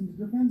immediately goes into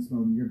defense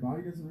mode, and your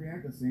body doesn't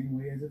react the same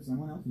way as if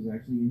someone else was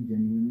actually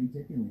genuinely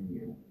tickling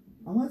you.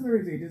 Unless there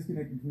is a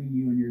disconnect between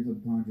you and your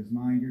subconscious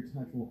mind, your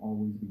touch will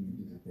always be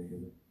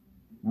anticipated.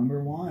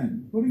 Number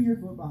 1, putting your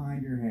foot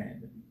behind your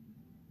head.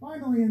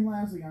 Finally and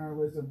lastly on our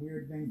list of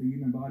weird things the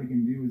human body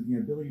can do is the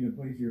ability to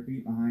place your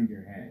feet behind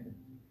your head.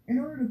 In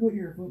order to put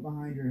your foot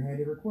behind your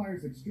head, it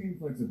requires extreme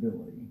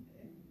flexibility.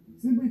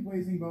 Simply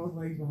placing both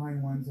legs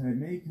behind one's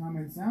head may come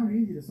and sound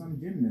easy to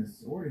some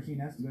gymnasts or to Sheen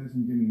Estevez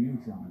from Jimmy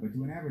Neutron, but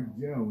to an average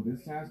Joe,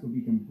 this task would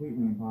be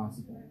completely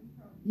impossible.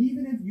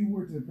 Even if you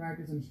were to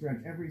practice and stretch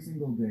every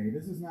single day,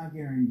 this does not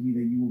guarantee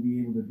that you will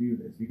be able to do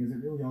this, because it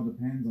really all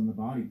depends on the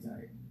body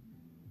type.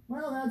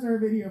 Well, that's our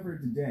video for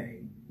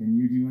today. Can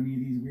you do any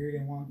of these weird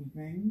and wonky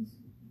things?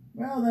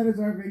 Well, that is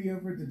our video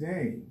for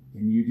today.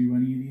 Can you do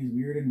any of these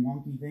weird and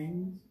wonky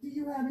things? Do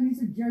you have any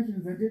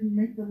suggestions that didn't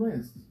make the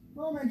list?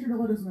 Well, make sure to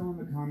let us know in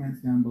the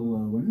comments down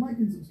below, and like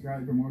and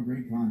subscribe for more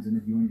great content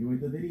if you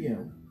enjoyed the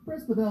video.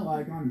 Press the bell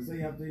icon to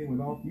stay updated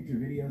with all future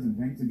videos, and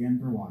thanks again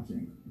for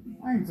watching.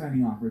 I am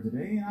signing off for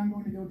today, and I'm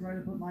going to go try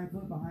to put my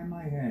foot behind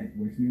my head.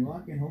 Wish me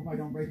luck, and hope I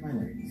don't break my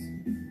legs.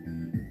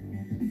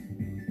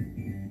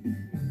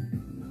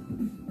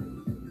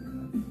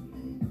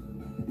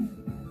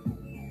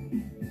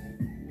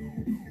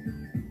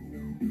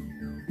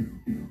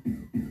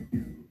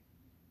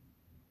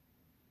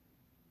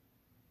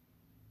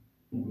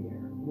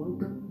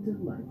 Welcome to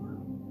Life.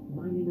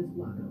 My name is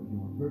Blocko,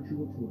 your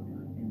virtual tour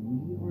guide, and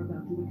we are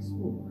about to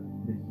explore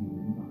the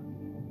human body.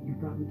 You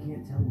probably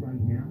can't tell right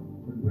now,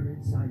 but we're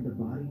inside the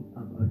body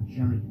of a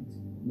giant.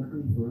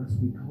 Luckily for us,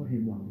 we caught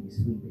him while he was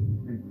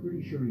sleeping. I'm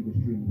pretty sure he was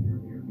dreaming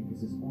earlier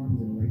because his arms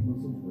and leg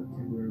muscles were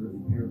temporarily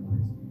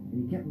paralyzed, and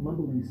he kept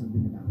mumbling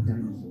something about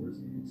dinosaurs.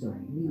 So,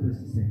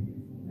 needless to say,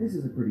 this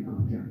is a pretty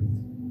cool giant.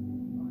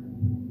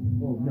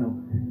 Oh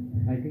no,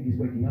 I think he's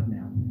waking up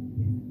now,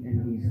 and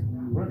he's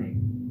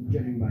running.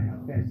 Judging by how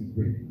fast he's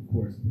breathing, of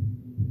course.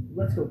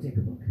 Let's go take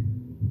a look.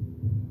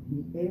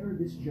 The air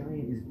this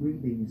giant is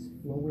breathing is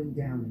flowing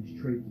down his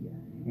trachea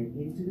and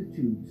into the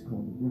tubes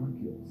called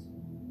bronchioles.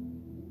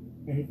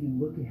 And if you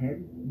look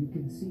ahead, you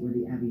can see where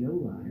the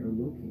alveoli are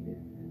located.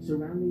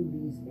 Surrounding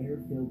these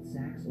air-filled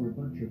sacs are a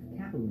bunch of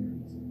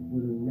capillaries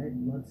where the red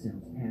blood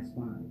cells pass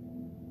by.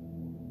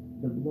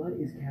 The blood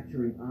is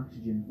capturing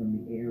oxygen from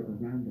the air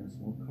around us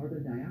while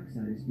carbon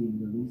dioxide is being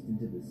released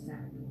into the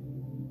sac.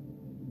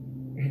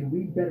 And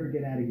we better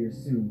get out of here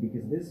soon,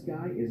 because this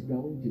guy is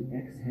going to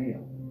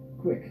exhale.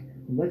 Quick,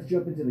 let's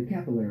jump into the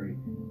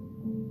capillary.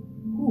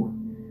 Whew.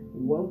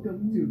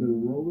 Welcome to the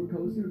roller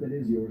coaster that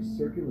is your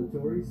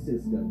circulatory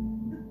system.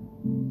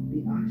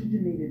 The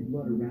oxygenated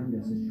blood around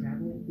us is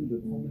traveling through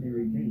the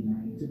pulmonary vein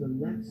to the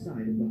left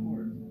side of the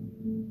heart.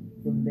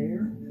 From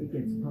there, it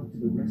gets pumped to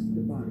the rest of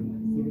the body,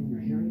 giving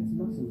the giant's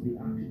muscles the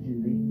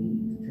oxygen they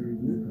need to turn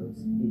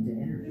glucose into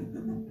energy.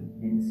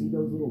 And see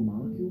those little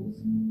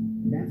molecules?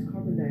 That's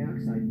carbon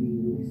dioxide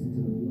being released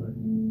into the blood.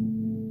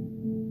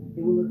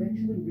 It will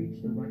eventually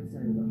reach the right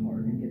side of the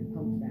heart and get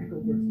pumped back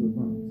over to the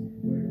lungs,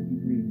 where it will be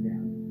breathed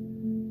out.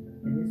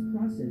 And this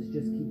process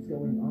just keeps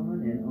going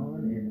on and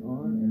on and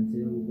on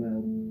until,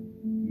 well,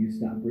 you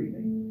stop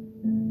breathing.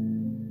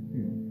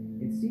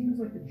 It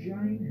seems like the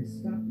giant has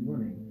stopped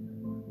running.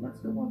 Let's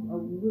go up a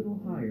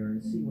little higher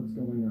and see what's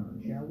going on,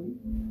 shall we?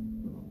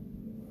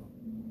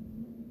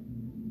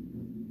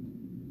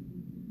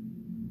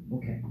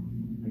 Okay,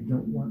 I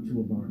don't want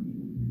to alarm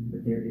you,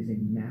 but there is a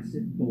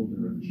massive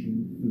boulder of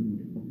chewed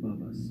food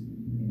above us,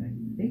 and I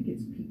think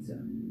it's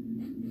pizza.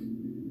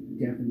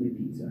 Definitely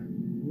pizza.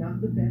 Not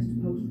the best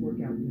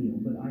post-workout meal,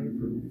 but I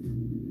approve.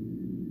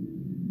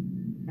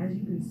 As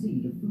you can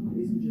see, the food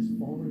isn't just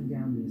falling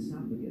down the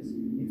esophagus,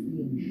 it's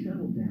being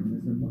shuttled down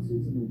as the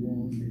muscles in the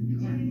walls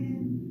contract.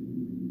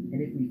 And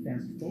if we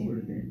fast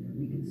forward a bit,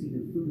 we can see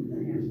the food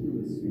pass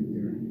through a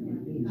sphincter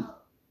and in.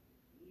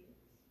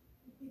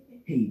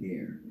 Hey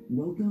there,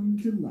 welcome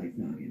to Life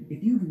Noggin.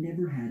 If you've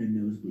never had a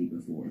nosebleed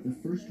before, the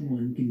first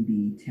one can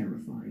be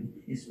terrifying,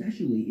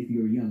 especially if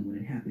you're young when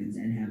it happens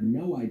and have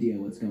no idea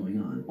what's going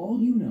on. All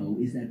you know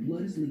is that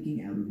blood is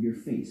leaking out of your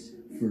face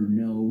for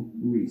no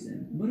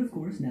reason. But of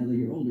course, now that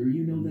you're older,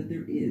 you know that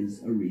there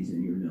is a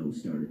reason your nose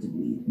started to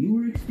bleed. You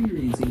are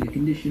experiencing a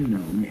condition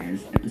known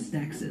as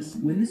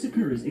epistaxis. When this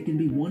occurs, it can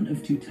be one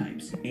of two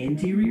types,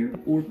 anterior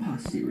or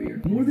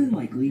posterior. More than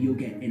likely, you'll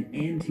get an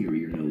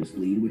anterior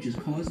nosebleed, which is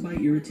caused by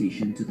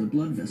irritation to the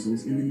blood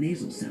vessels in the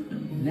nasal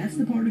septum. That's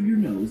the part of your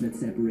nose that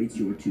separates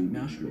your two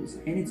nostrils,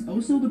 and it's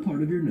also the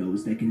part of your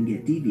nose that can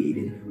get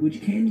deviated,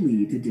 which can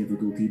lead to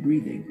difficulty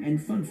breathing.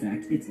 And fun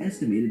fact, it's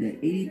estimated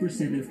that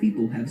 80% of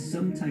people have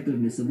some type of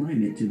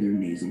misalignment to their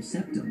nasal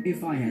septum.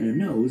 If I had a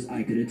nose,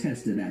 I could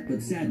attest to that,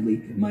 but sadly,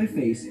 my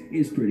face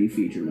is pretty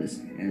featureless,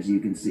 as you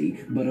can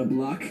see, but a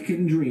block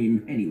can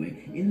dream.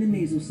 Anyway, in the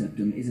nasal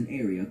septum is an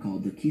area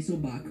called the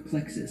Kieselbach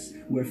plexus,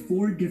 where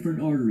 4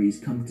 different arteries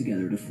come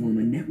together to form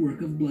a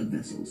network of blood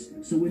vessels.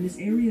 So when this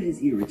area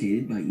is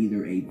irritated by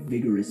either a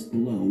vigorous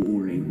blow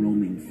or a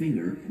roaming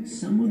finger,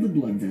 some of the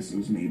blood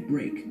vessels may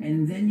break,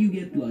 and then you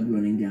get blood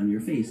running down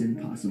your face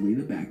and possibly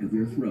the back of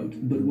your throat.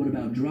 But what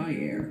about dry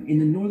air? In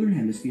the northern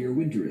hemisphere,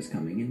 winter is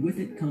coming, and with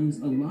it comes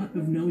a lot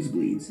of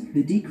nosebleeds.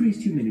 The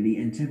decreased humidity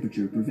and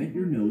temperature prevent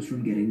your nose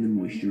from getting the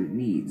moisture it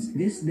needs.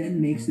 This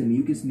then makes the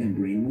mucous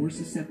membrane more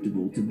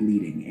susceptible to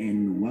bleeding,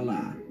 and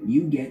voila,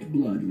 you get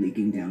blood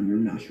leaking down your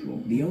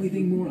nostril. The only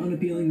thing more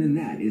unappealing than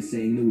that is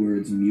saying the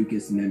words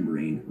mucous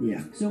membrane brain.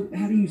 Yeah. So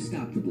how do you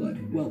stop the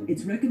blood? Well,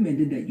 it's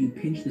recommended that you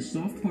pinch the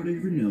soft part of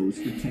your nose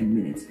for 10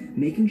 minutes,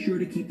 making sure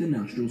to keep the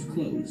nostrils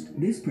closed.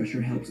 This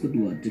pressure helps the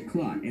blood to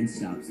clot and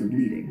stops the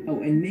bleeding.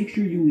 Oh, and make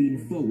sure you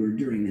lean forward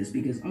during this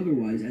because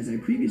otherwise, as I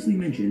previously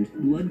mentioned,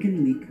 blood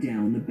can leak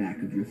down the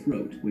back of your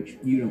throat, which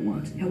you don't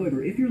want.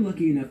 However, if you're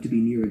lucky enough to be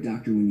near a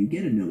doctor when you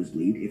get a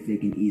nosebleed, if they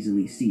can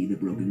easily see the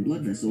broken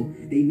blood vessel,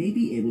 they may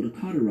be able to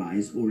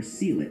cauterize or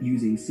seal it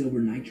using silver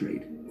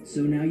nitrate.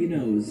 So now you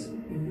knows.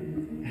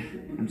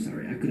 I'm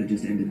sorry, I could have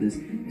just ended this.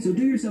 So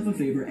do yourself a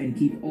favor and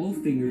keep all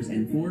fingers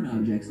and foreign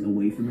objects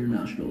away from your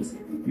nostrils.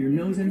 Your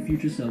nose and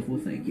future self will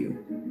thank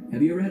you.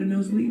 Have you ever had a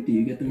nosebleed? Do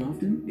you get them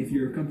often? If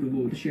you're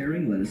comfortable with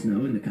sharing, let us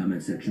know in the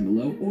comment section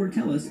below, or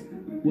tell us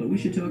what we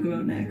should talk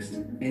about next.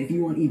 And if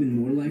you want even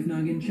more Life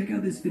Noggin, check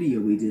out this video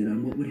we did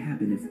on what would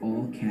happen if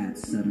all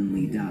cats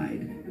suddenly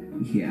died.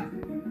 Yeah.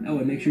 Oh,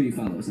 and make sure you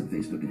follow us on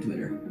Facebook and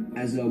Twitter.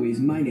 As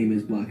always, my name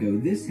is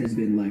Blocko. This has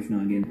been Life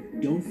Noggin.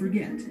 Don't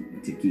forget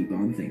to keep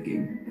on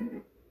thinking.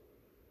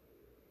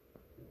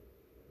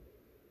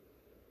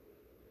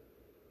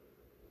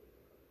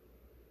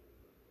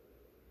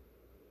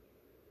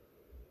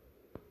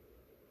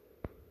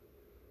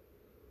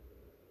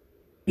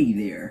 Hey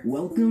there,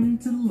 welcome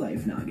to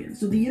Life Noggin.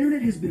 So the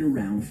internet has been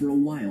around for a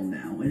while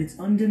now, and it's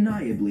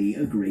undeniably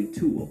a great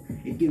tool.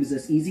 It gives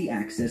us easy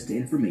access to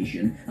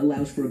information,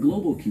 allows for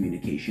global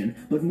communication,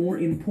 but more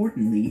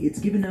importantly, it's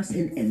given us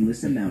an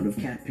endless amount of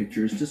cat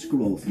pictures to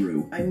scroll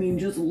through. I mean,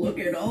 just look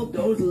at all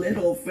those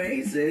little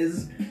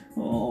faces.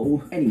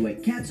 Oh. Anyway,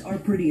 cats are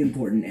pretty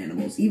important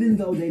animals. Even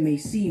though they may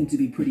seem to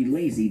be pretty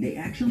lazy, they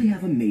actually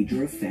have a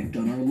major effect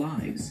on our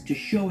lives. To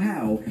show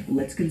how,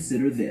 let's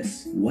consider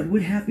this. What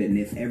would happen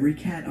if every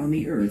cat on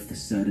the earth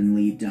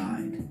suddenly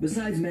died?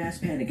 Besides mass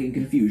panic and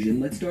confusion,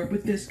 let's start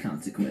with this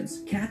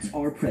consequence. Cats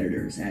are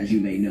predators, as you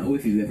may know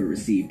if you've ever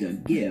received a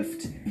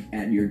gift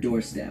at your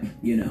doorstep.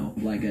 You know,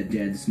 like a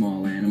dead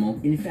small animal.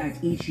 In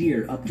fact, each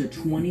year, up to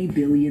 20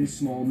 billion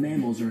small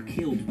mammals are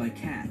killed by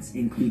cats,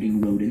 including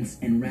rodents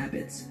and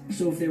rabbits.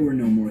 So if there were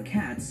no more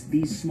cats,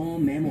 these small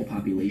mammal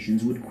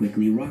populations would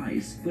quickly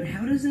rise. But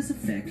how does this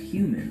affect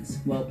humans?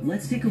 Well,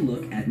 let's take a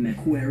look at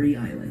Macquarie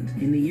Island.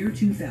 In the year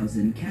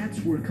 2000,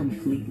 cats were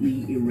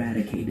completely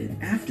eradicated.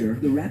 After,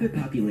 the rabbit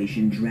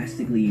population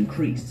drastically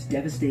increased,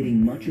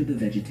 devastating much of the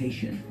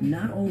vegetation.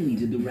 Not only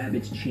did the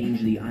rabbits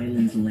change the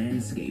island's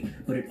landscape,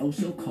 but it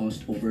also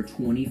cost over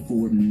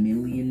 $24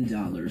 million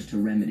to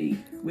remedy,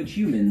 which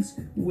humans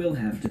will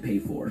have to pay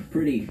for.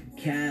 Pretty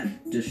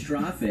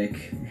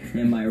catastrophic,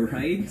 am I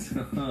right?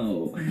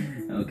 Oh,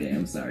 okay,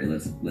 I'm sorry,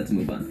 let's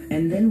move on.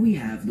 And then we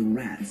have the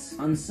rats.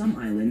 On some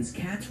islands,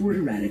 cats were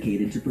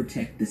eradicated to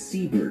protect the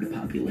seabird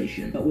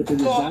population, but with the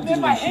result of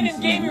my hidden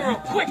game real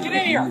quick, get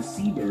in here! The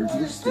seabirds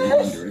were still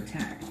under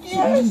attack.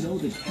 Even though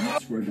the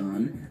cats were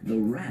gone, the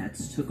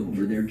rats took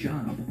over their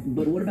job.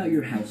 But what about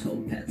your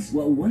household pets?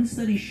 Well, one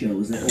study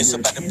shows that over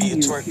a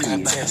 10-year period,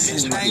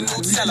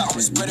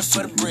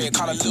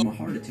 from a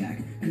heart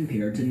attack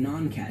compared to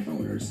non-cat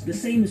owners. The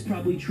same is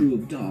probably true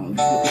of dogs,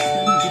 but the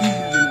study didn't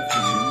have enough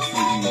evidence to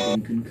say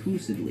anything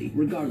conclusively.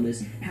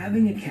 Regardless,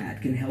 having a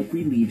cat can help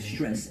relieve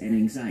stress and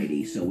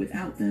anxiety, so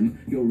without them,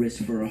 your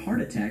risk for a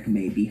heart attack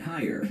may be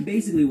higher.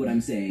 Basically what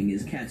I'm saying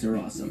is cats are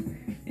awesome,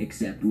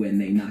 except when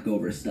they knock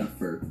over stuff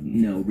for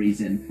no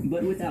reason.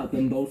 But without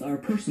them, both our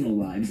personal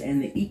lives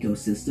and the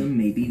ecosystem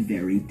may be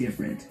very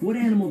different. What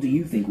animal do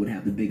you think would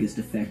have the biggest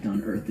effect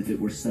on Earth if it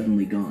were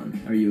suddenly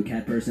gone? Are you a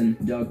cat person?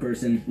 Dog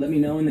person? Let me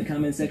know in the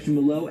comment section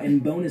below,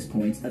 and bonus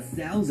points,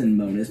 1,000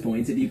 bonus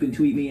points if you can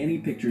tweet me any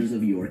pictures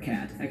of your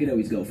cat. I could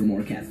always go for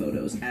more cat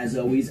photos. As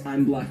always,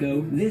 I'm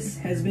Blocko. This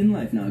has been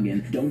Life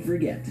Noggin. Don't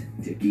forget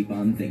to keep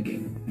on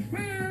thinking.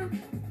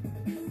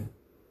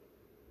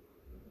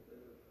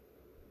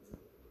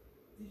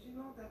 Did you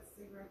know that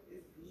cigarette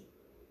is feet?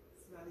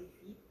 Smelly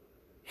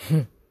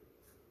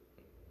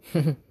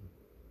feet?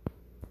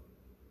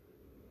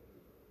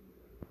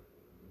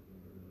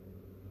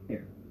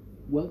 Here.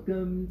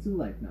 Welcome to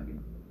Life Noggin.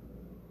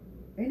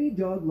 Any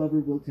dog lover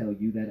will tell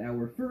you that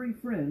our furry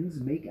friends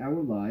make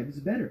our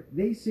lives better.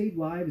 They save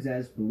lives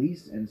as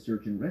police and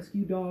search and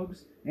rescue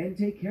dogs, and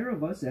take care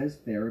of us as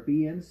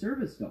therapy and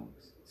service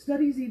dogs.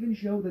 Studies even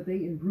show that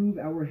they improve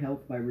our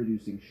health by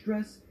reducing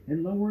stress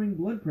and lowering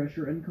blood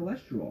pressure and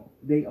cholesterol.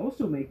 They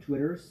also make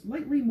Twitter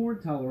slightly more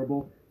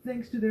tolerable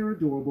thanks to their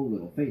adorable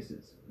little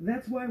faces.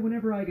 That's why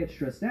whenever I get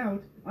stressed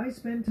out, I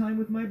spend time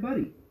with my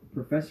buddy,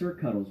 Professor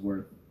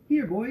Cuddlesworth.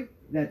 Here, boy,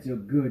 that's a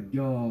good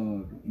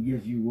dog.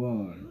 Yes, you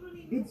are.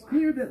 It's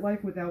clear that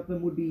life without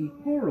them would be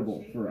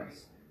horrible for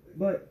us.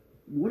 But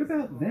what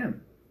about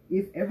them?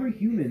 If every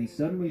human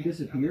suddenly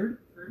disappeared,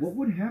 what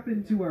would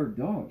happen to our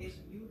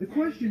dogs? The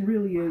question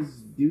really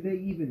is, do they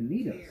even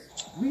need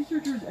us?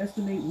 Researchers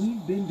estimate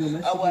we've been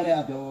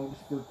domesticating dogs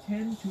for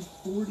 10 to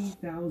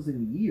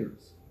 40,000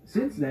 years.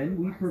 Since then,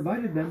 we've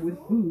provided them with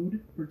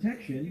food,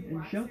 protection,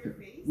 and shelter.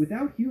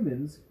 Without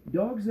humans,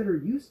 dogs that are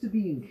used to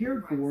being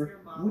cared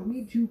for would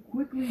need to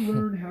quickly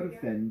learn how to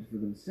fend for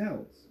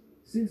themselves.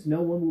 Since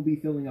no one will be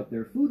filling up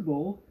their food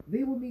bowl,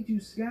 they will need to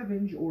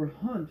scavenge or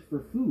hunt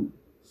for food.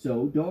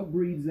 So, dog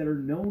breeds that are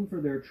known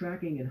for their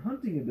tracking and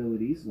hunting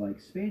abilities, like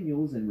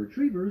spaniels and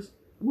retrievers,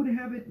 would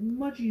have it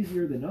much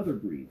easier than other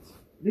breeds.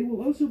 They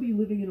will also be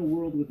living in a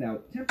world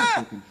without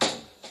temperature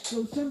control,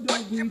 so some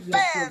dog breeds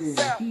that struggle in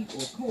heat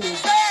or cold wouldn't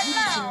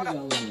fare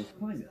well in those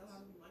climates.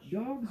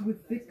 Dogs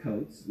with thick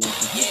coats, like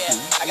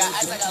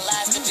the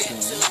husky,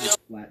 with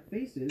flat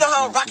faces,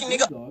 like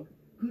the bulldog,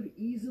 could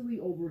easily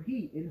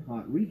overheat in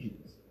hot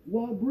regions,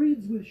 while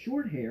breeds with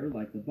short hair,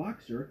 like the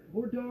boxer,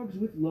 or dogs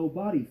with low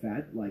body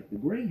fat, like the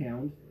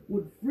greyhound,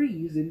 would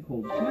freeze in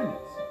cold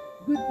climates.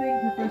 Good thing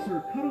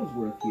Professor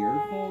Cuddlesworth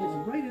here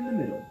falls right in the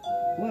middle.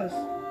 Plus,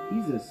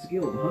 he's a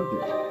skilled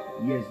hunter.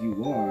 Yes,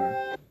 you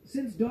are.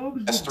 Since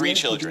dogs Has 3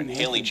 children,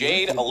 Haley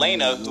Jade,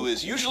 Elena, who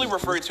is usually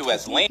referred to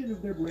as Lane.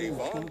 Of their brain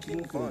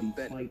responsible for the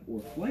fight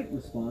or flight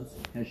response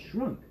has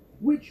shrunk,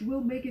 which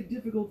will make it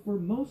difficult for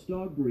most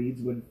dog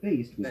breeds when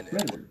faced with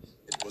predators.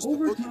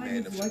 Over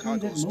time, it's likely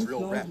that most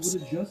dogs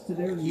would adjust to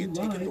their new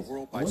lives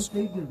once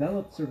they've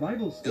developed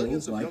survival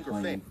skills like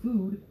finding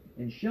food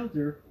and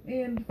shelter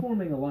and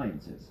forming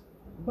alliances.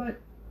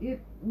 But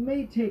it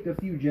may take a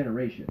few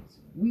generations.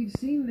 We've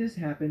seen this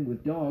happen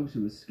with dogs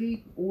who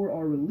escape or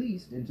are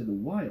released into the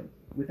wild.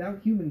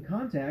 Without human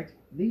contact,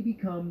 they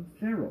become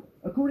feral.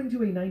 According to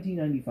a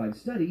 1995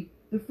 study,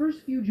 the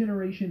first few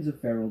generations of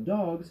feral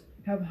dogs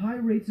have high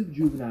rates of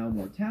juvenile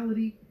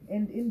mortality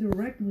and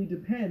indirectly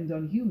depend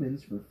on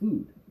humans for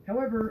food.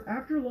 However,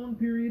 after long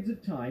periods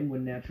of time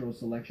when natural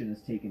selection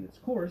has taken its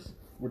course,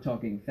 we're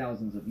talking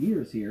thousands of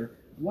years here,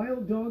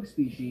 wild dog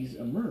species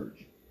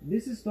emerge.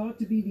 This is thought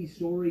to be the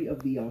story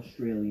of the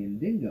Australian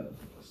dingo.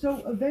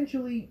 So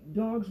eventually,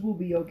 dogs will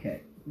be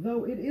okay.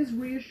 Though it is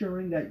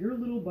reassuring that your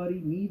little buddy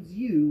needs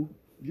you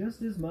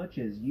just as much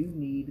as you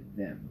need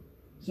them.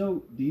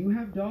 So, do you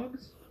have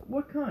dogs?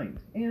 What kind?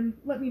 And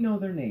let me know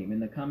their name in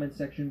the comment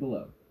section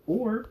below.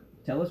 Or,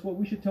 tell us what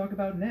we should talk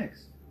about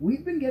next.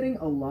 We've been getting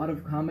a lot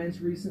of comments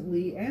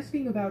recently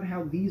asking about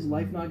how these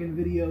Life Noggin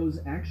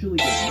videos actually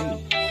get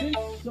made. Since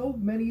so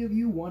many of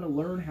you want to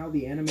learn how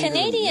the animator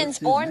Canadians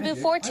born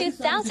before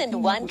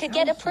 2001 could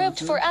get approved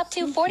for up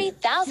to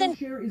 40,000.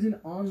 Skillshare is an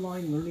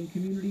online learning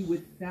community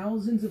with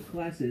thousands of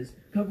classes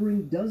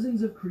covering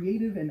dozens of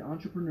creative and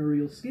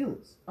entrepreneurial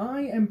skills.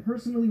 I am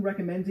personally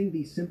recommending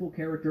the Simple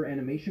Character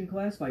Animation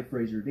class by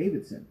Fraser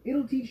Davidson.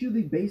 It'll teach you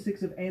the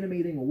basics of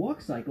animating a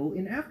walk cycle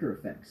in After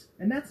Effects,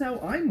 and that's how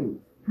I move.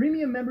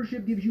 Premium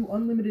membership gives you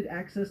unlimited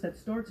access that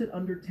starts at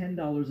under $10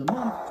 a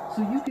month,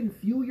 so you can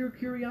fuel your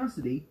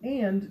curiosity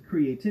and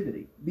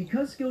creativity.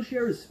 Because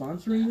Skillshare is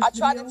sponsoring this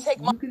video,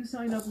 you can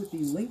sign up with the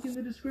link in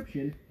the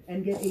description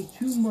and get a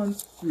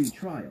 2-month free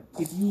trial.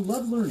 If you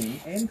love learning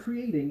and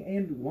creating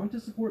and want to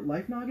support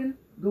Life Noggin,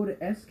 go to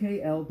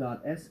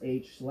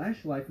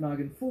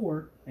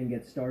skl.sh/lifenoggin4 and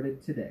get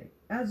started today.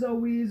 As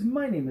always,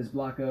 my name is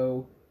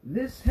Blocko.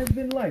 This has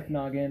been Life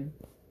Noggin.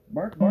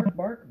 Bark, bark,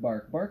 bark,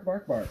 bark, bark,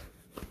 bark, bark.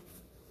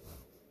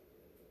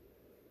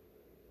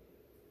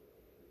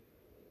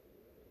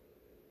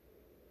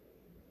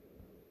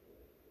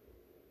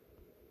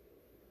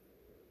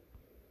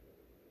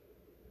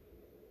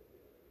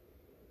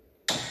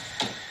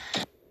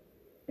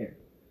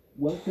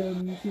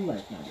 Welcome to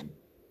Life Noggin.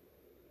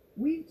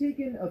 We've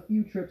taken a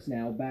few trips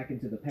now back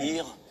into the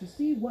past to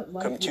see what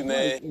life was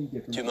like in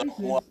different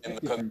places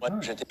at different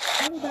times.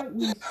 How about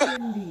we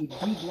spin the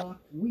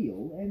D-blocked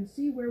wheel and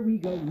see where we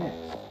go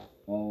next?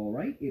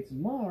 Alright, it's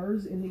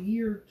Mars in the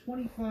year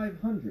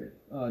 2500.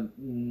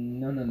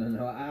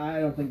 No,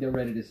 I don't think they're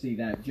ready to see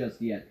that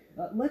just yet.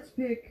 Let's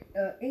pick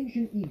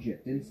ancient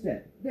Egypt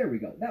instead. There we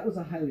go. That was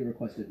a highly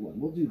requested one.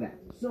 We'll do that.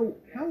 So,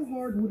 how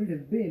hard would it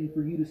have been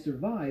for you to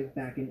survive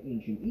back in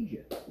ancient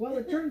Egypt? Well,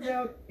 it turns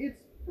out it's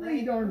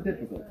pretty darn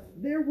difficult.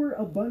 There were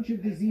a bunch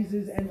of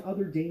diseases and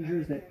other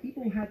dangers that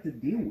people had to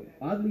deal with.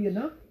 Oddly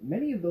enough,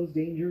 many of those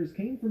dangers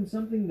came from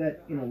something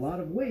that, in a lot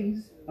of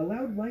ways,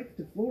 allowed life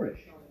to flourish.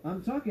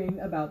 I'm talking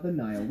about the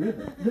Nile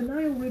River. The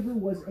Nile River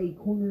was a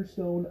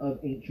cornerstone of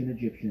ancient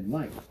Egyptian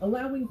life,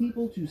 allowing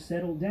people to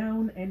settle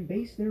down and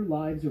base their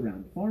lives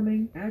around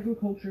farming,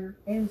 agriculture,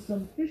 and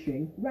some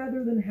fishing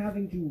rather than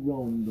having to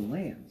roam the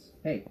lands.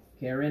 Hey,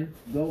 Karen,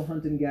 go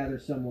hunt and gather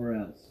somewhere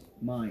else.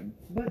 Mine.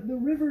 But the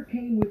river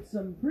came with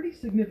some pretty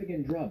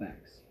significant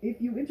drawbacks.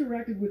 If you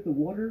interacted with the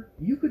water,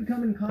 you could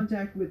come in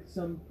contact with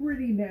some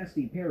pretty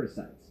nasty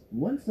parasites.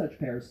 One such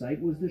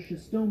parasite was the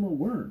schistoma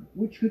worm,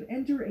 which could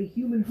enter a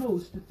human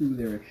host through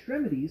their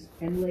extremities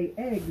and lay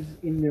eggs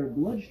in their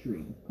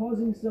bloodstream,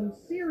 causing some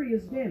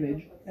serious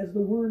damage as the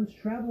worms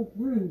travel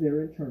through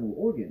their internal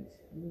organs.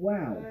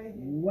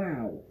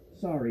 Wow.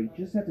 Sorry,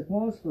 just had to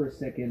pause for a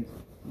second.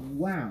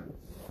 Wow.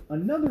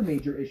 Another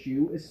major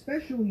issue,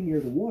 especially near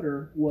the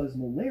water, was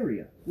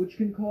malaria, which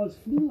can cause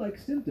flu-like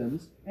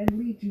symptoms and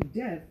lead to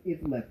death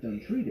if left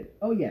untreated.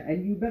 Oh yeah,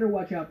 and you better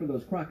watch out for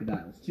those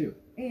crocodiles, too.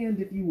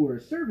 And if you were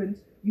a servant,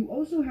 you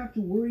also have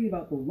to worry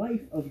about the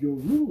life of your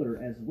ruler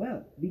as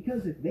well,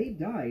 because if they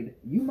died,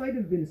 you might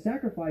have been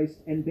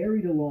sacrificed and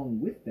buried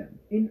along with them.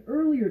 In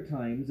earlier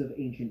times of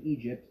ancient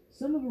Egypt,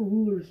 some of a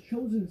ruler's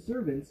chosen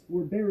servants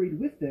were buried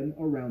with them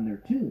around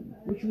their tomb,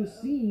 which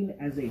was seen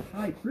as a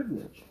high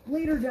privilege.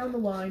 Later down the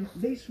line,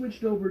 they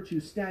switched over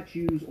to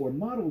statues or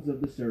models of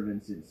the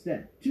servants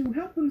instead. To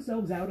help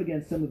themselves out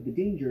against some of the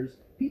dangers,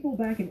 people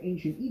back in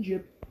ancient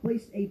Egypt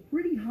placed a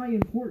pretty high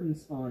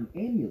importance on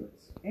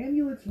amulets.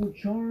 Amulets were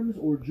charms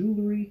or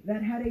jewelry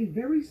that had a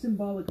very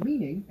symbolic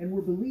meaning and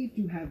were believed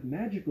to have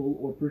magical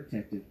or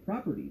protective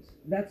properties.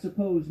 That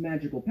supposed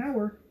magical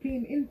power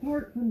came in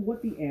part from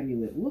what the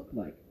amulet looked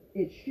like,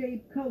 its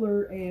shape,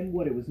 color, and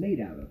what it was made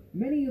out of.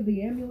 Many of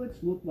the amulets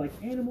looked like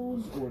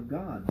animals or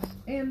gods,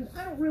 and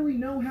I don't really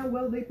know how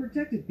well they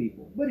protected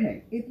people. But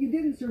hey, if you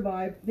didn't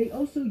survive, they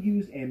also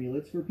used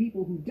amulets for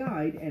people who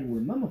died and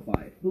were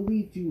mummified,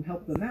 believed to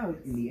help them out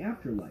in the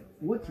afterlife.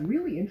 What's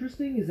really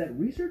interesting is that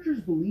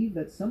researchers believe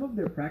that some of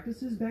their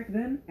practices back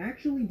then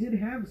actually did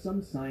have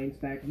some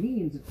science-backed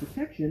means of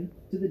protection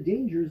to the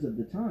dangers of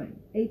the time.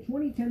 A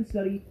 2010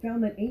 study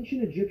found that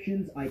ancient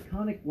Egyptians'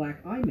 iconic black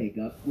eye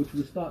makeup, which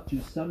was thought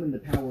to summon the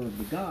power of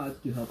the gods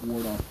to help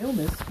ward off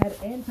illness, had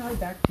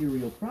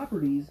antibacterial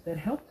properties that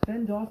helped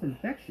fend off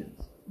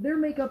infections. Their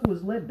makeup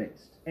was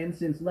lead-based, and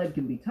since lead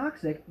can be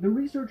toxic, the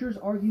researchers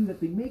argue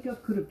that the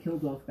makeup could have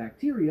killed off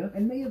bacteria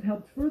and may have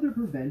helped further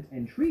prevent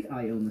and treat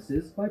eye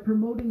illnesses by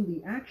promoting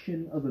the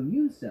action of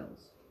immune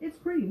cells. It's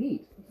pretty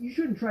neat. You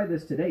shouldn't try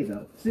this today,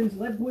 though. Since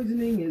lead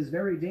poisoning is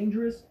very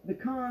dangerous, the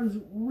cons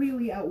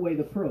really outweigh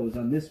the pros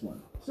on this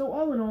one. So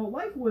all in all,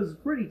 life was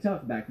pretty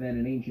tough back then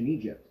in ancient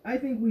Egypt. I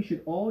think we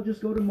should all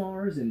just go to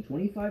Mars in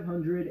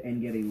 2500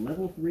 and get a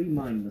level 3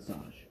 mind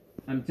massage.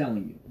 I'm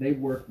telling you, they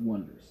work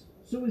wonders.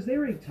 So is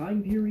there a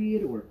time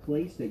period or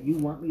place that you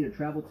want me to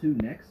travel to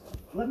next?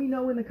 Let me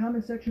know in the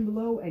comment section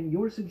below, and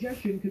your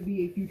suggestion could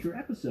be a future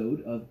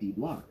episode of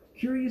D-Block.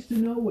 Curious to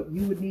know what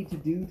you would need to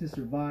do to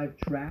survive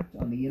trapped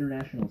on the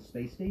International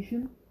Space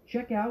Station?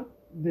 Check out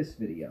this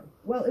video.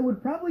 Well, it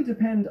would probably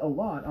depend a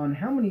lot on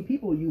how many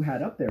people you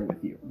had up there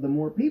with you. The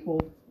more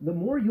people, the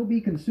more you'll be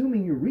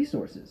consuming your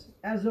resources.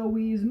 As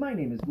always, my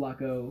name is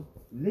Blocko.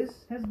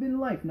 This has been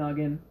Life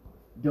Noggin.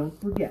 Don't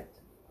forget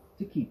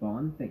to keep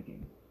on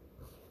thinking.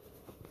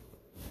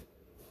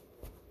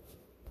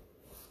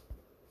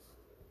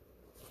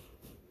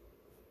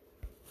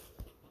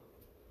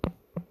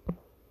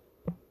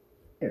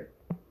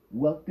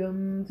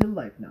 Welcome to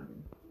Life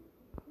Noggin.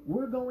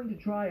 We're going to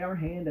try our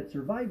hand at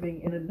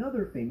surviving in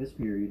another famous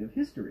period of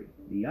history,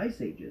 the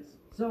Ice Ages.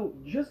 So,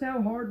 just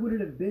how hard would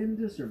it have been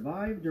to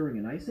survive during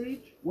an ice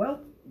age?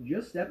 Well,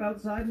 just step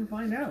outside and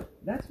find out.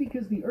 That's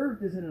because the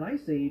Earth is in an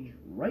ice age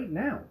right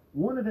now.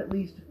 One of at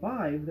least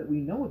 5 that we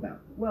know about.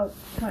 Well,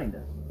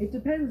 kinda. It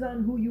depends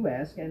on who you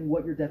ask and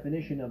what your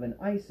definition of an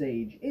ice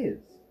age is.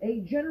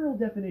 A general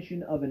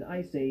definition of an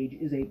ice age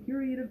is a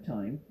period of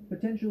time,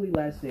 potentially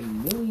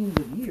lasting millions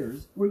of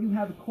years, where you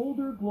have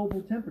colder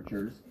global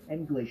temperatures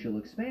and glacial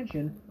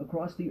expansion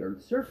across the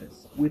Earth's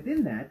surface.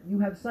 Within that, you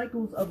have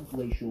cycles of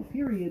glacial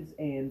periods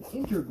and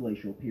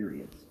interglacial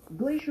periods.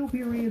 Glacial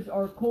periods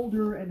are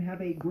colder and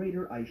have a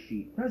greater ice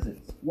sheet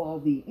presence, while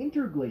the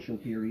interglacial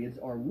periods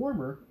are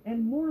warmer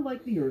and more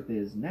like the Earth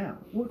is now.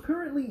 We're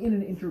currently in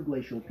an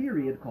interglacial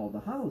period called the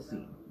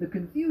Holocene. The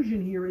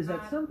confusion here is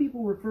that some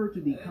people refer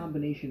to the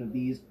combination of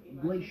these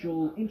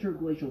glacial,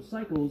 interglacial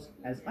cycles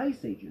as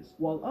ice ages,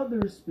 while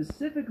others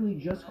specifically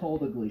just call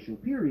the glacial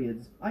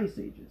periods ice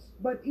ages.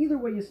 But either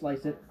way you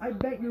slice it, I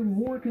bet you're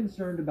more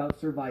concerned about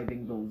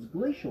surviving those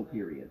glacial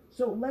periods.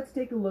 So let's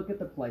take a look at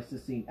the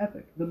Pleistocene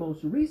epoch, the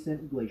most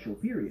recent glacial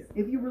period.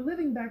 If you were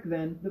living back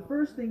then, the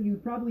first thing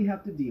you'd probably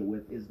have to deal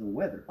with is the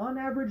weather. On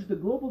average, the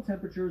global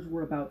temperatures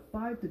were about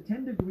 5 to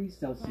 10 degrees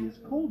Celsius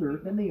colder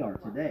than they are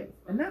today.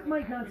 And that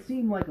might not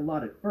seem like a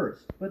lot at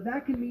first, but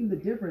that can mean the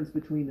difference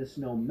between the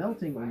snow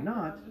melting or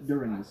not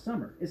during the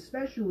summer,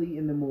 especially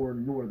in the more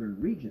northern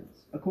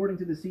regions. According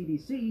to the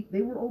CDC,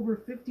 there were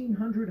over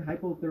 1,500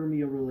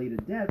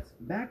 hypothermia-related deaths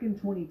back in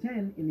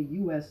 2010 in the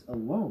US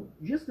alone.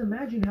 Just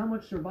imagine how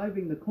much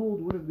surviving the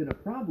cold would have been a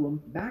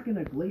problem back in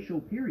a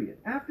glacial period.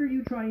 After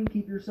you try and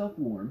keep yourself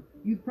warm,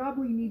 you'd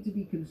probably need to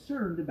be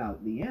concerned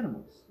about the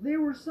animals.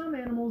 There were some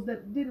animals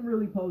that didn't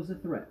really pose a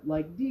threat,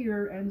 like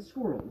deer and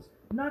squirrels,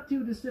 not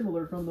too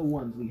dissimilar from the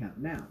ones we have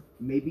now.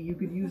 Maybe you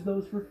could use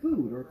those for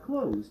food or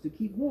clothes to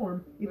keep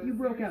warm if you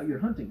broke out your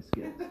hunting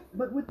skills.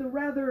 But with the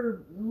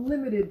rather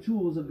limited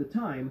tools of the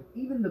time,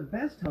 even the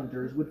best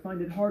hunters would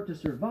find it hard to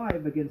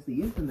survive against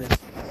the infamous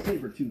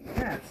saber-toothed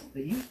cats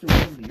that used to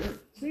roam the earth.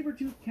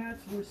 Saber-toothed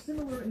cats were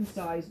similar in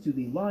size to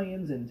the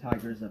lions and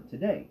tigers of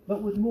today,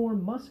 but with more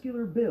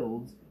muscular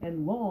builds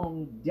and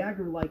long,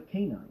 dagger-like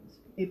canines.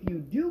 If you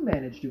do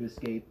manage to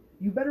escape,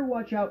 you better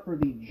watch out for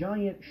the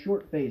giant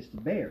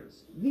short-faced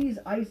bears. These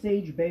Ice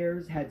Age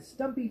bears had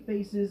stumpy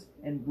faces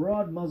and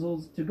broad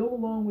muzzles to go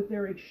along with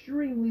their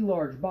extremely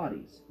large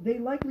bodies. They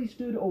likely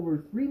stood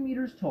over 3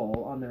 meters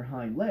tall on their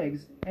hind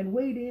legs and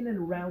weighed in at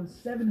around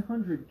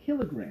 700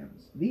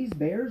 kilograms. These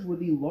bears were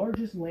the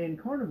largest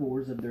land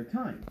carnivores of their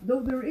time,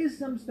 though there is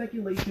some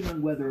speculation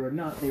on whether or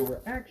not they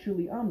were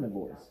actually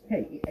omnivores.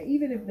 Hey,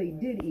 even if they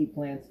did eat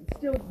plants, it's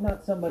still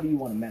not somebody you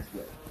want to mess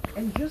with.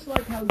 And just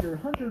like how your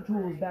hunter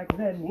tools back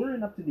then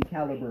weren't up to the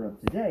caliber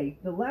of today,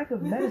 the lack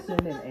of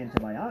medicine and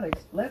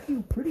antibiotics left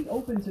you pretty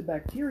open to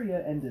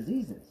bacteria and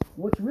diseases.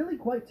 What's really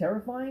quite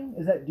terrifying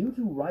is that due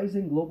to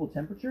rising global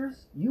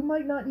temperatures, you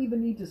might not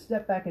even need to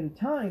step back in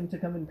time to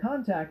come in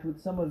contact with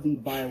some of the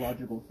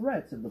biological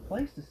threats of the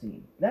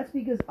Pleistocene. That's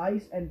because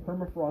ice and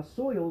permafrost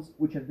soils,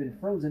 which have been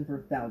frozen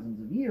for thousands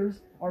of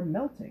years, are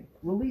melting,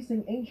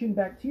 releasing ancient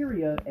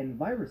bacteria and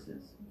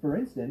viruses. For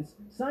instance,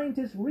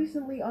 scientists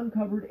recently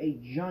uncovered a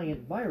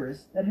giant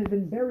virus that had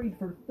been buried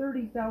for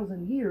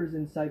 30,000 years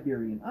in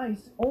Siberian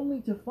ice, only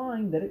to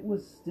find that it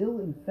was still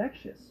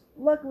infectious.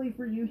 Luckily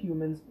for you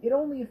humans, it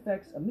only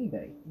affects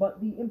amoebae,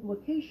 but the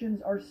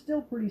implications are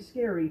still pretty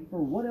scary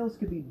for what else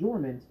could be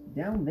dormant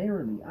down there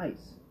in the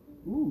ice.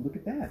 Ooh, look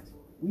at that.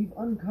 We've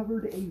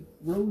uncovered a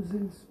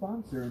frozen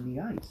sponsor in the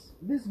ice.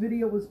 This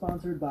video was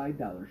sponsored by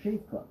Dollar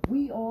Shave Club.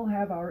 We all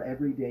have our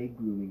everyday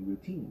grooming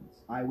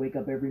routines. I wake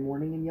up every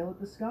morning and yell at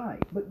the sky,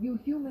 but you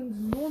humans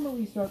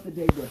normally start the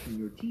day brushing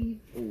your teeth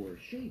or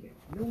shaving.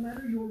 No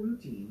matter your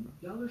routine,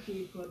 Dollar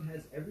Shave Club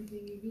has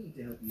everything you need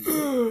to help you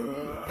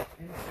look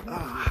and smell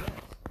your best.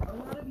 A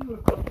lot of you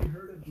have probably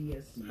heard of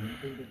DSC and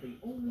think that they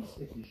only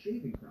stick to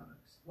shaving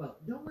products. Well,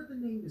 don't let the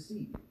name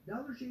deceive you.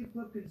 Dollar Shave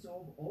Club can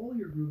solve all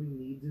your grooming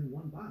needs in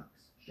one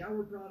box.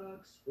 Shower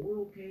products,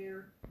 oral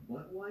care,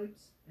 butt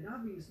wipes, and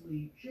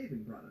obviously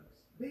shaving products.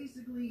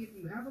 Basically, if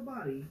you have a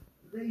body,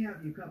 they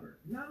have you covered.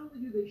 Not only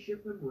do they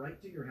ship them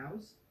right to your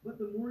house, but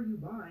the more you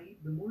buy,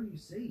 the more you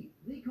save.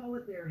 They call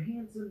it their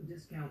handsome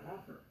discount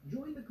offer.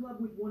 Join the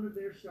club with one of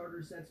their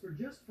starter sets for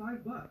just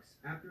 $5.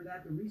 After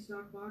that, the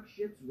restock box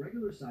ships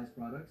regular size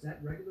products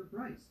at regular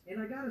price. And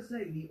I gotta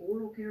say, the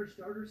oral care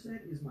starter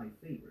set is my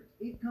favorite.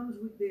 It comes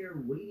with their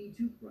weighty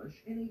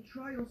toothbrush and a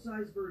trial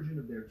size version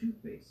of their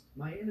toothpaste.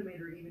 My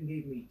animator even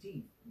gave me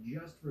teeth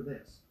just for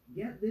this.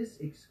 Get this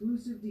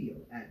exclusive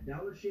deal at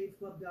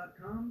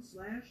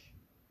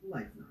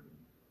dollarshaveclub.com/lifenoggin.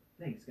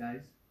 Thanks,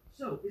 guys.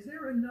 So, is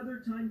there another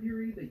time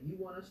period that you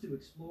want us to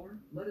explore?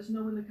 Let us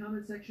know in the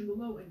comment section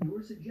below, and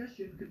your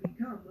suggestion could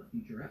become a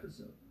future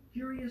episode.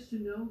 Curious to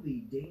know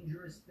the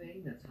dangerous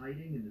thing that's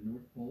hiding in the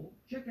North Pole?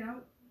 Check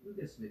out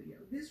this video.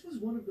 This was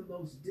one of the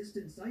most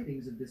distant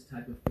sightings of this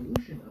type of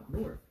pollution up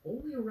north,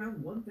 only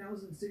around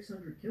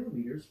 1,600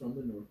 kilometers from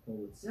the North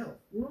Pole itself.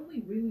 We're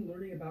only really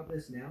learning about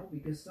this now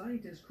because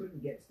scientists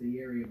couldn't get to the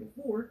area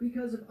before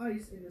because of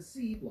ice in the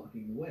sea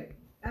blocking the way.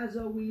 As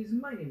always,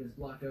 my name is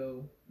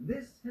Blocko.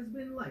 This has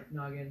been Life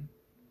Noggin.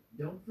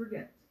 Don't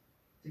forget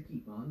to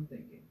keep on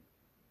thinking.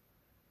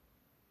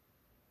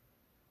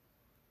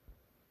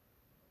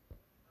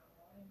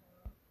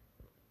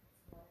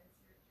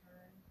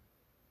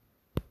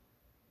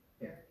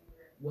 Yeah.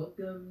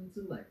 Welcome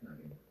to Life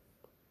Noggin.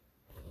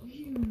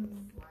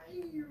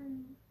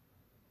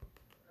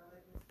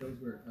 Those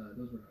were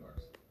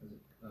cars.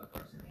 Car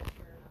sounds.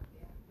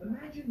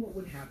 Imagine what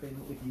would happen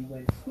if you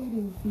went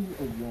speeding through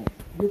a wall.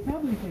 You're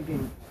probably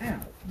thinking,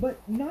 ow.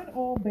 But not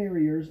all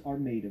barriers are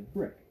made of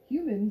brick.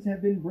 Humans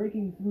have been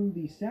breaking through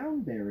the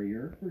sound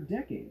barrier for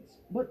decades.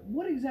 But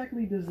what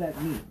exactly does that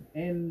mean?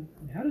 And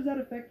how does that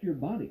affect your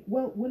body?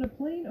 Well, when a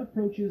plane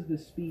approaches the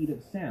speed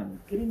of sound,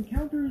 it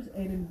encounters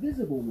an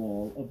invisible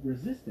wall of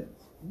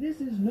resistance.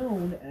 This is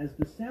known as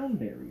the sound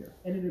barrier,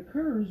 and it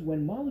occurs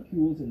when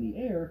molecules in the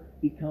air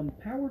become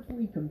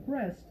powerfully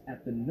compressed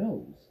at the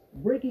nose.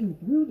 Breaking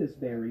through this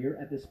barrier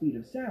at the speed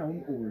of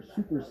sound, or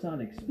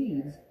supersonic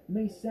speeds,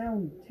 may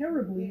sound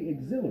terribly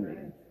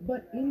exhilarating,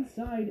 but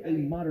inside a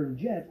modern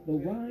jet, the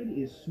ride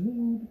is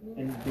smooth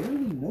and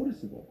barely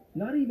noticeable.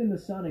 Not even the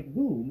sonic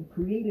boom,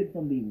 created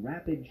from the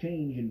rapid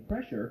change in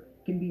pressure,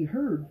 can be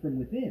heard from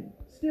within.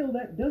 Still,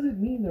 that doesn't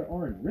mean there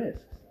aren't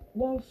risks.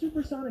 While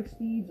supersonic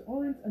speeds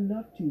aren't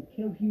enough to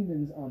kill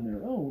humans on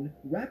their own,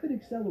 rapid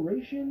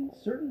acceleration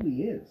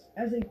certainly is.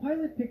 As a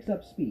pilot picks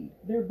up speed,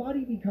 their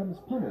body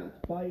becomes pummeled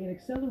by an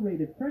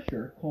accelerated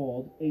pressure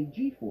called a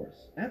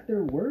G-force. At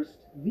their worst,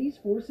 these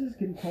forces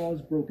can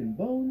cause broken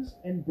bones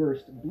and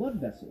burst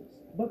blood vessels.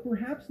 But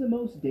perhaps the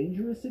most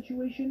dangerous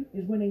situation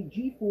is when a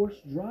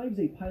G-force drives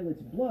a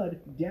pilot's blood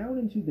down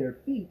into their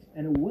feet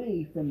and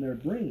away from their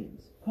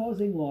brains,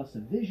 causing loss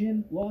of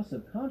vision, loss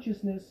of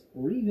consciousness,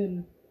 or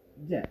even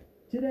death.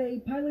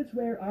 Today, pilots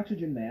wear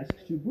oxygen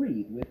masks to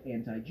breathe with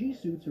anti-G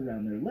suits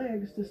around their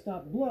legs to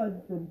stop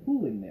blood from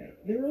pooling there.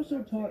 They're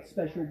also taught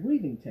special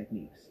breathing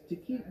techniques to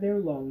keep their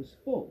lungs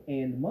full,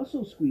 and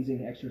muscle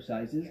squeezing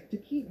exercises to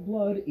keep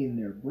blood in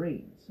their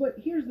brains. But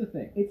here's the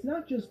thing, it's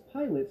not just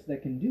pilots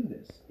that can do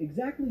this.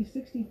 Exactly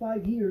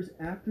 65 years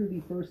after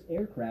the first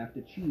aircraft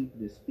achieved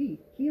this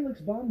feat,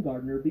 Felix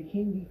Baumgartner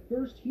became the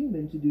first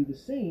human to do the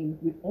same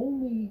with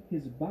only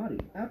his body.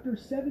 After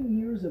 7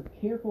 years of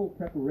careful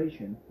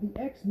preparation, the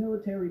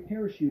ex-military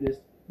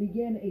parachutist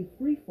began a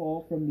free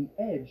fall from the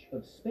edge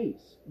of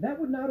space. That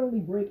would not only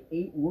break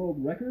 8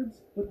 world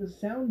records, but the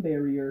sound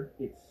barrier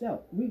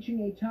itself,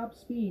 reaching a top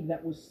speed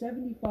that was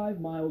 75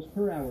 miles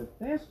per hour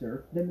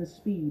faster than the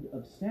speed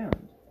of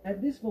sound.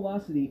 At this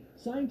velocity,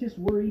 scientists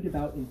worried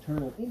about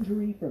internal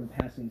injury from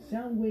passing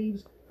sound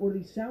waves or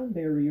the sound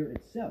barrier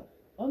itself.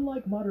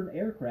 Unlike modern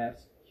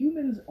aircrafts,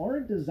 humans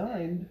aren't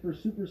designed for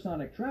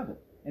supersonic travel,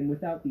 and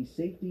without the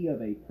safety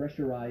of a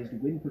pressurized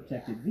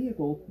wind-protected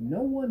vehicle,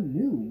 no one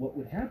knew what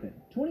would happen.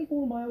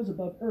 24 miles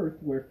above Earth,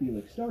 where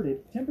Felix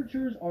started,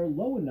 temperatures are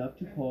low enough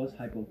to cause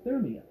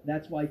hypothermia.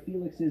 That's why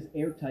Felix's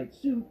airtight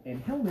suit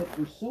and helmet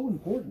were so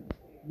important,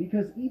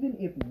 because even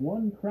if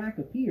one crack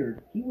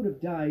appeared, he would have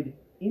died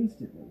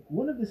instantly.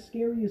 One of the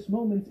scariest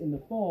moments in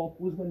the fall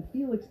was when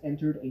Felix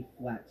entered a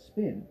flat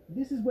spin.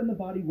 This is when the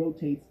body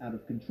rotates out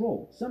of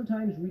control,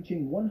 sometimes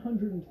reaching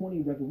 120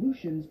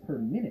 revolutions per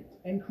minute,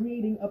 and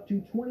creating up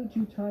to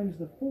 22 times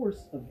the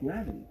force of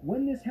gravity.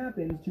 When this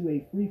happens to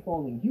a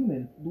free-falling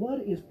human,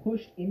 blood is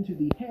pushed into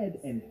the head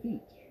and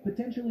feet,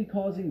 potentially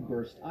causing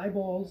burst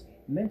eyeballs,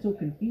 mental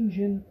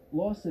confusion,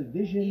 loss of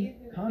vision,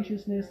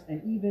 consciousness,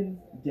 and even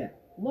death.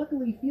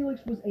 Luckily,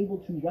 Felix was able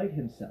to right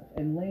himself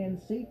and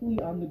land safely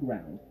on the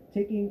ground,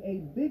 taking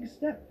a big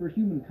step for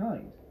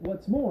humankind.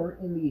 What's more,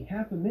 in the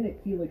half a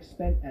minute Felix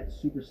spent at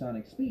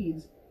supersonic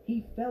speeds,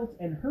 he felt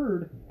and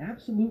heard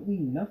absolutely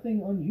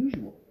nothing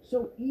unusual.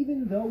 So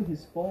even though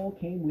his fall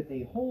came with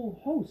a whole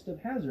host of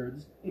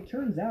hazards, it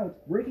turns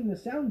out breaking the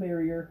sound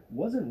barrier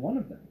wasn't one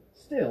of them.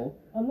 Still,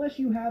 unless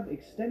you have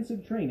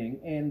extensive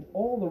training and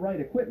all the right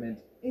equipment,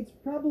 it's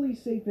probably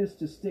safest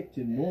to stick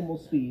to normal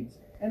speeds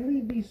and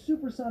leave the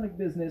supersonic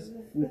business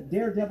with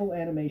daredevil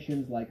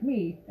animations like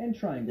me and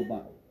Triangle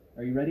Bob.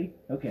 Are you ready?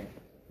 Okay,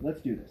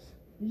 let's do this.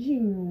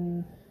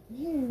 We're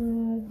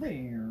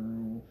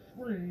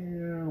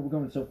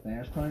going so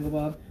fast, Triangle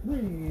Bob.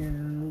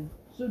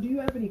 So do you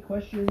have any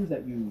questions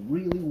that you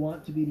really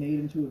want to be made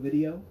into a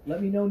video?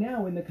 Let me know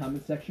now in the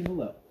comment section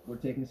below. We're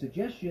taking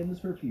suggestions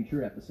for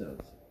future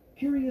episodes.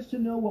 Curious to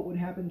know what would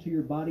happen to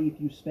your body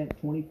if you spent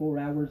 24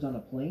 hours on a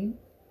plane?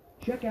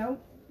 Check out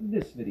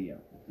this video.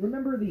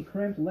 Remember the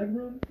cramped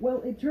legroom?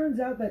 Well, it turns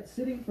out that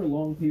sitting for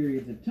long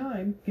periods of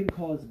time can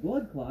cause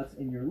blood clots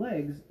in your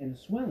legs and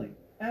swelling.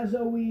 As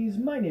always,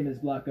 my name is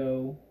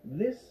Blocko.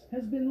 This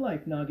has been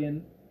Life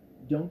Noggin.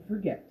 Don't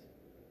forget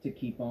to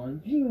keep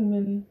on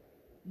zooming.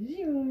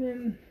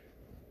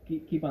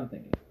 Keep on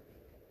thinking.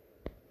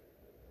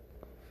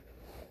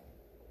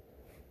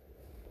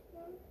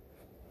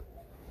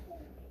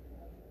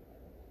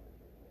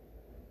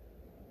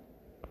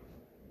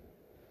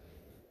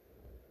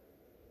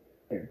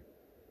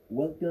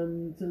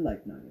 Welcome to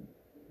Life Noggin.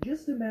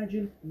 Just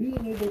imagine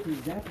being able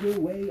to zap your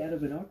way out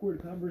of an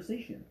awkward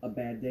conversation, a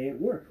bad day at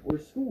work or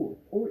school,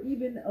 or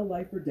even a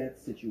life or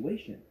death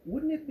situation.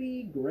 Wouldn't it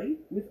be great?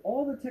 With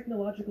all the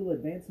technological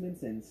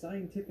advancements and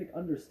scientific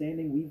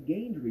understanding we've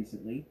gained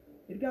recently,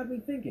 it got me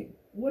thinking,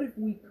 what if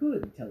we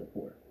could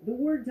teleport? The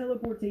word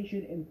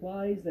teleportation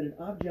implies that an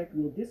object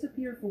will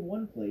disappear from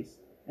one place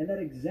and that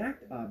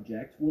exact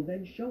object will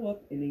then show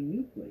up in a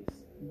new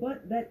place.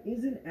 But that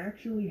isn't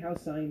actually how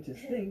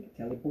scientists think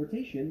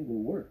teleportation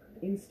will work.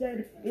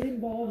 Instead, it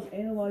involves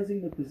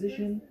analyzing the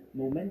position,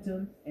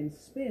 momentum, and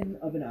spin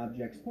of an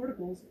object's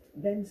particles,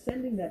 then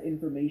sending that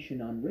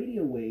information on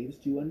radio waves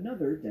to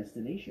another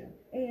destination,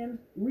 and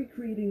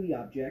recreating the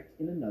object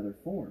in another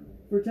form.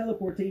 For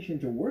teleportation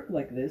to work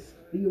like this,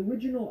 the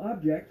original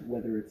object,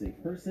 whether it's a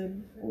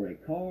person, or a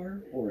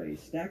car, or a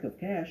stack of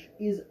cash,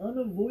 is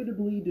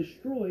unavoidably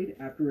destroyed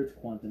after its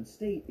quantum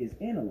state is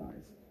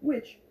analyzed,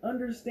 which,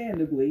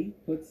 understandably,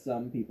 puts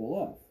some people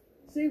off.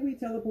 Say we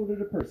teleported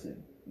a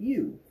person,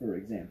 you, for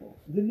example.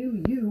 The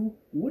new you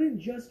wouldn't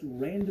just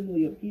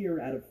randomly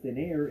appear out of thin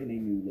air in a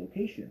new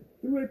location.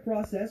 Through a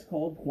process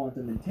called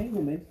quantum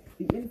entanglement,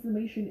 the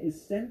information is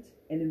sent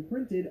and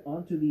imprinted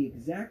onto the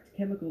exact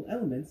chemical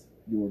elements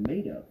you're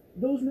made of.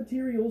 Those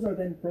materials are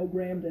then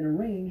programmed and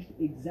arranged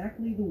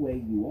exactly the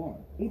way you are.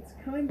 It's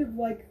kind of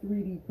like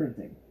 3D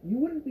printing. You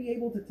wouldn't be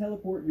able to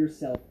teleport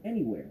yourself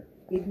anywhere.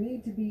 It'd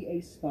need to be a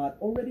spot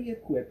already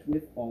equipped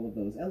with all of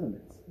those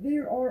elements.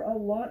 There are a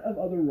lot of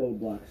other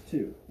roadblocks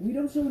too. We'd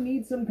also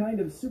need some kind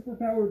of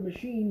superpowered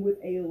machine with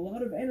a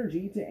lot of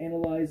energy to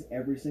analyze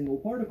every single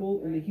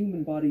particle in the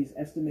human body's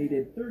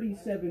estimated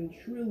 37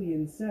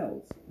 trillion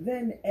cells.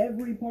 Then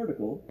every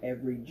particle,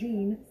 every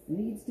gene,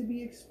 needs to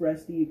be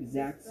expressed the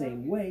exact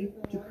same way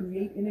to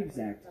create an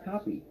exact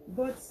copy.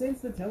 But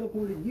since the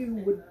teleported you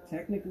would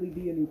technically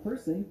be a new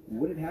person,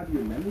 would it have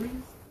your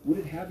memories? Would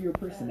it have your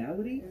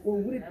personality, or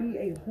would it be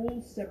a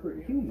whole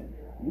separate human?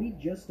 We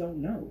just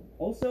don't know.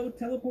 Also,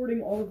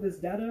 teleporting all of this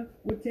data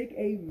would take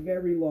a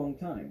very long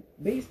time.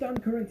 Based on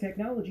current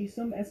technology,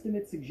 some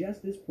estimates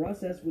suggest this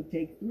process would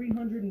take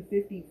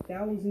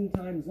 350,000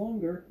 times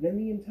longer than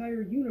the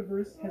entire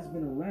universe has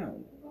been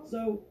around.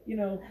 So,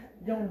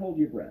 don't hold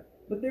your breath.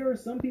 But there are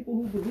some people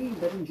who believe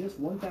that in just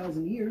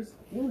 1,000 years,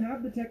 we'll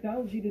have the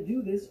technology to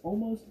do this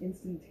almost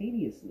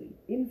instantaneously.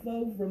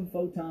 Info from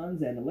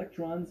photons and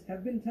electrons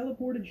have been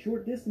teleported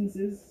short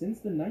distances since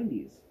the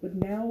 90s, but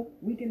now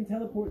we can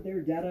teleport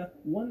their data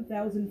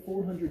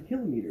 1,400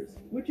 kilometers,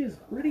 which is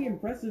pretty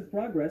impressive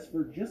progress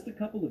for just a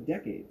couple of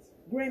decades.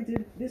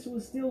 Granted, this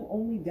was still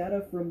only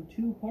data from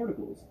 2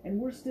 particles, and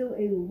we're still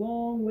a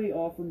long way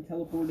off from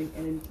teleporting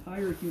an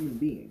entire human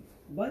being.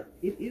 But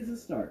it is a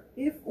start.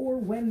 If or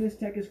when this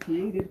tech is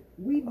created,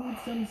 we need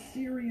some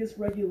serious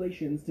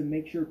regulations to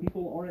make sure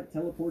people aren't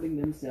teleporting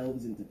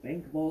themselves into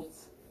bank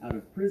vaults, out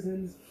of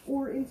prisons,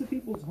 or into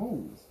people's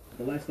homes.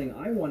 The last thing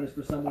I want is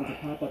for someone to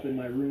pop up in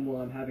my room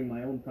while I'm having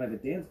my own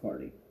private dance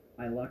party.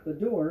 I lock the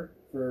door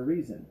for a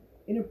reason.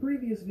 In a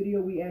previous video,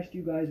 we asked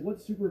you guys what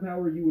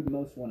superpower you would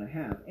most want to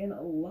have, and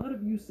a lot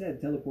of you said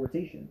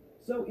teleportation.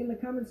 So in the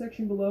comment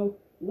section below,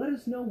 let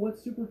us know what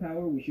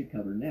superpower we should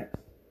cover next.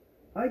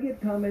 I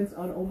get comments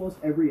on almost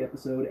every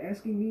episode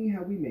asking me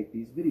how we make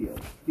these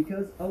videos,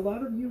 because a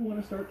lot of you want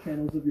to start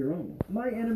channels of your own. My enemy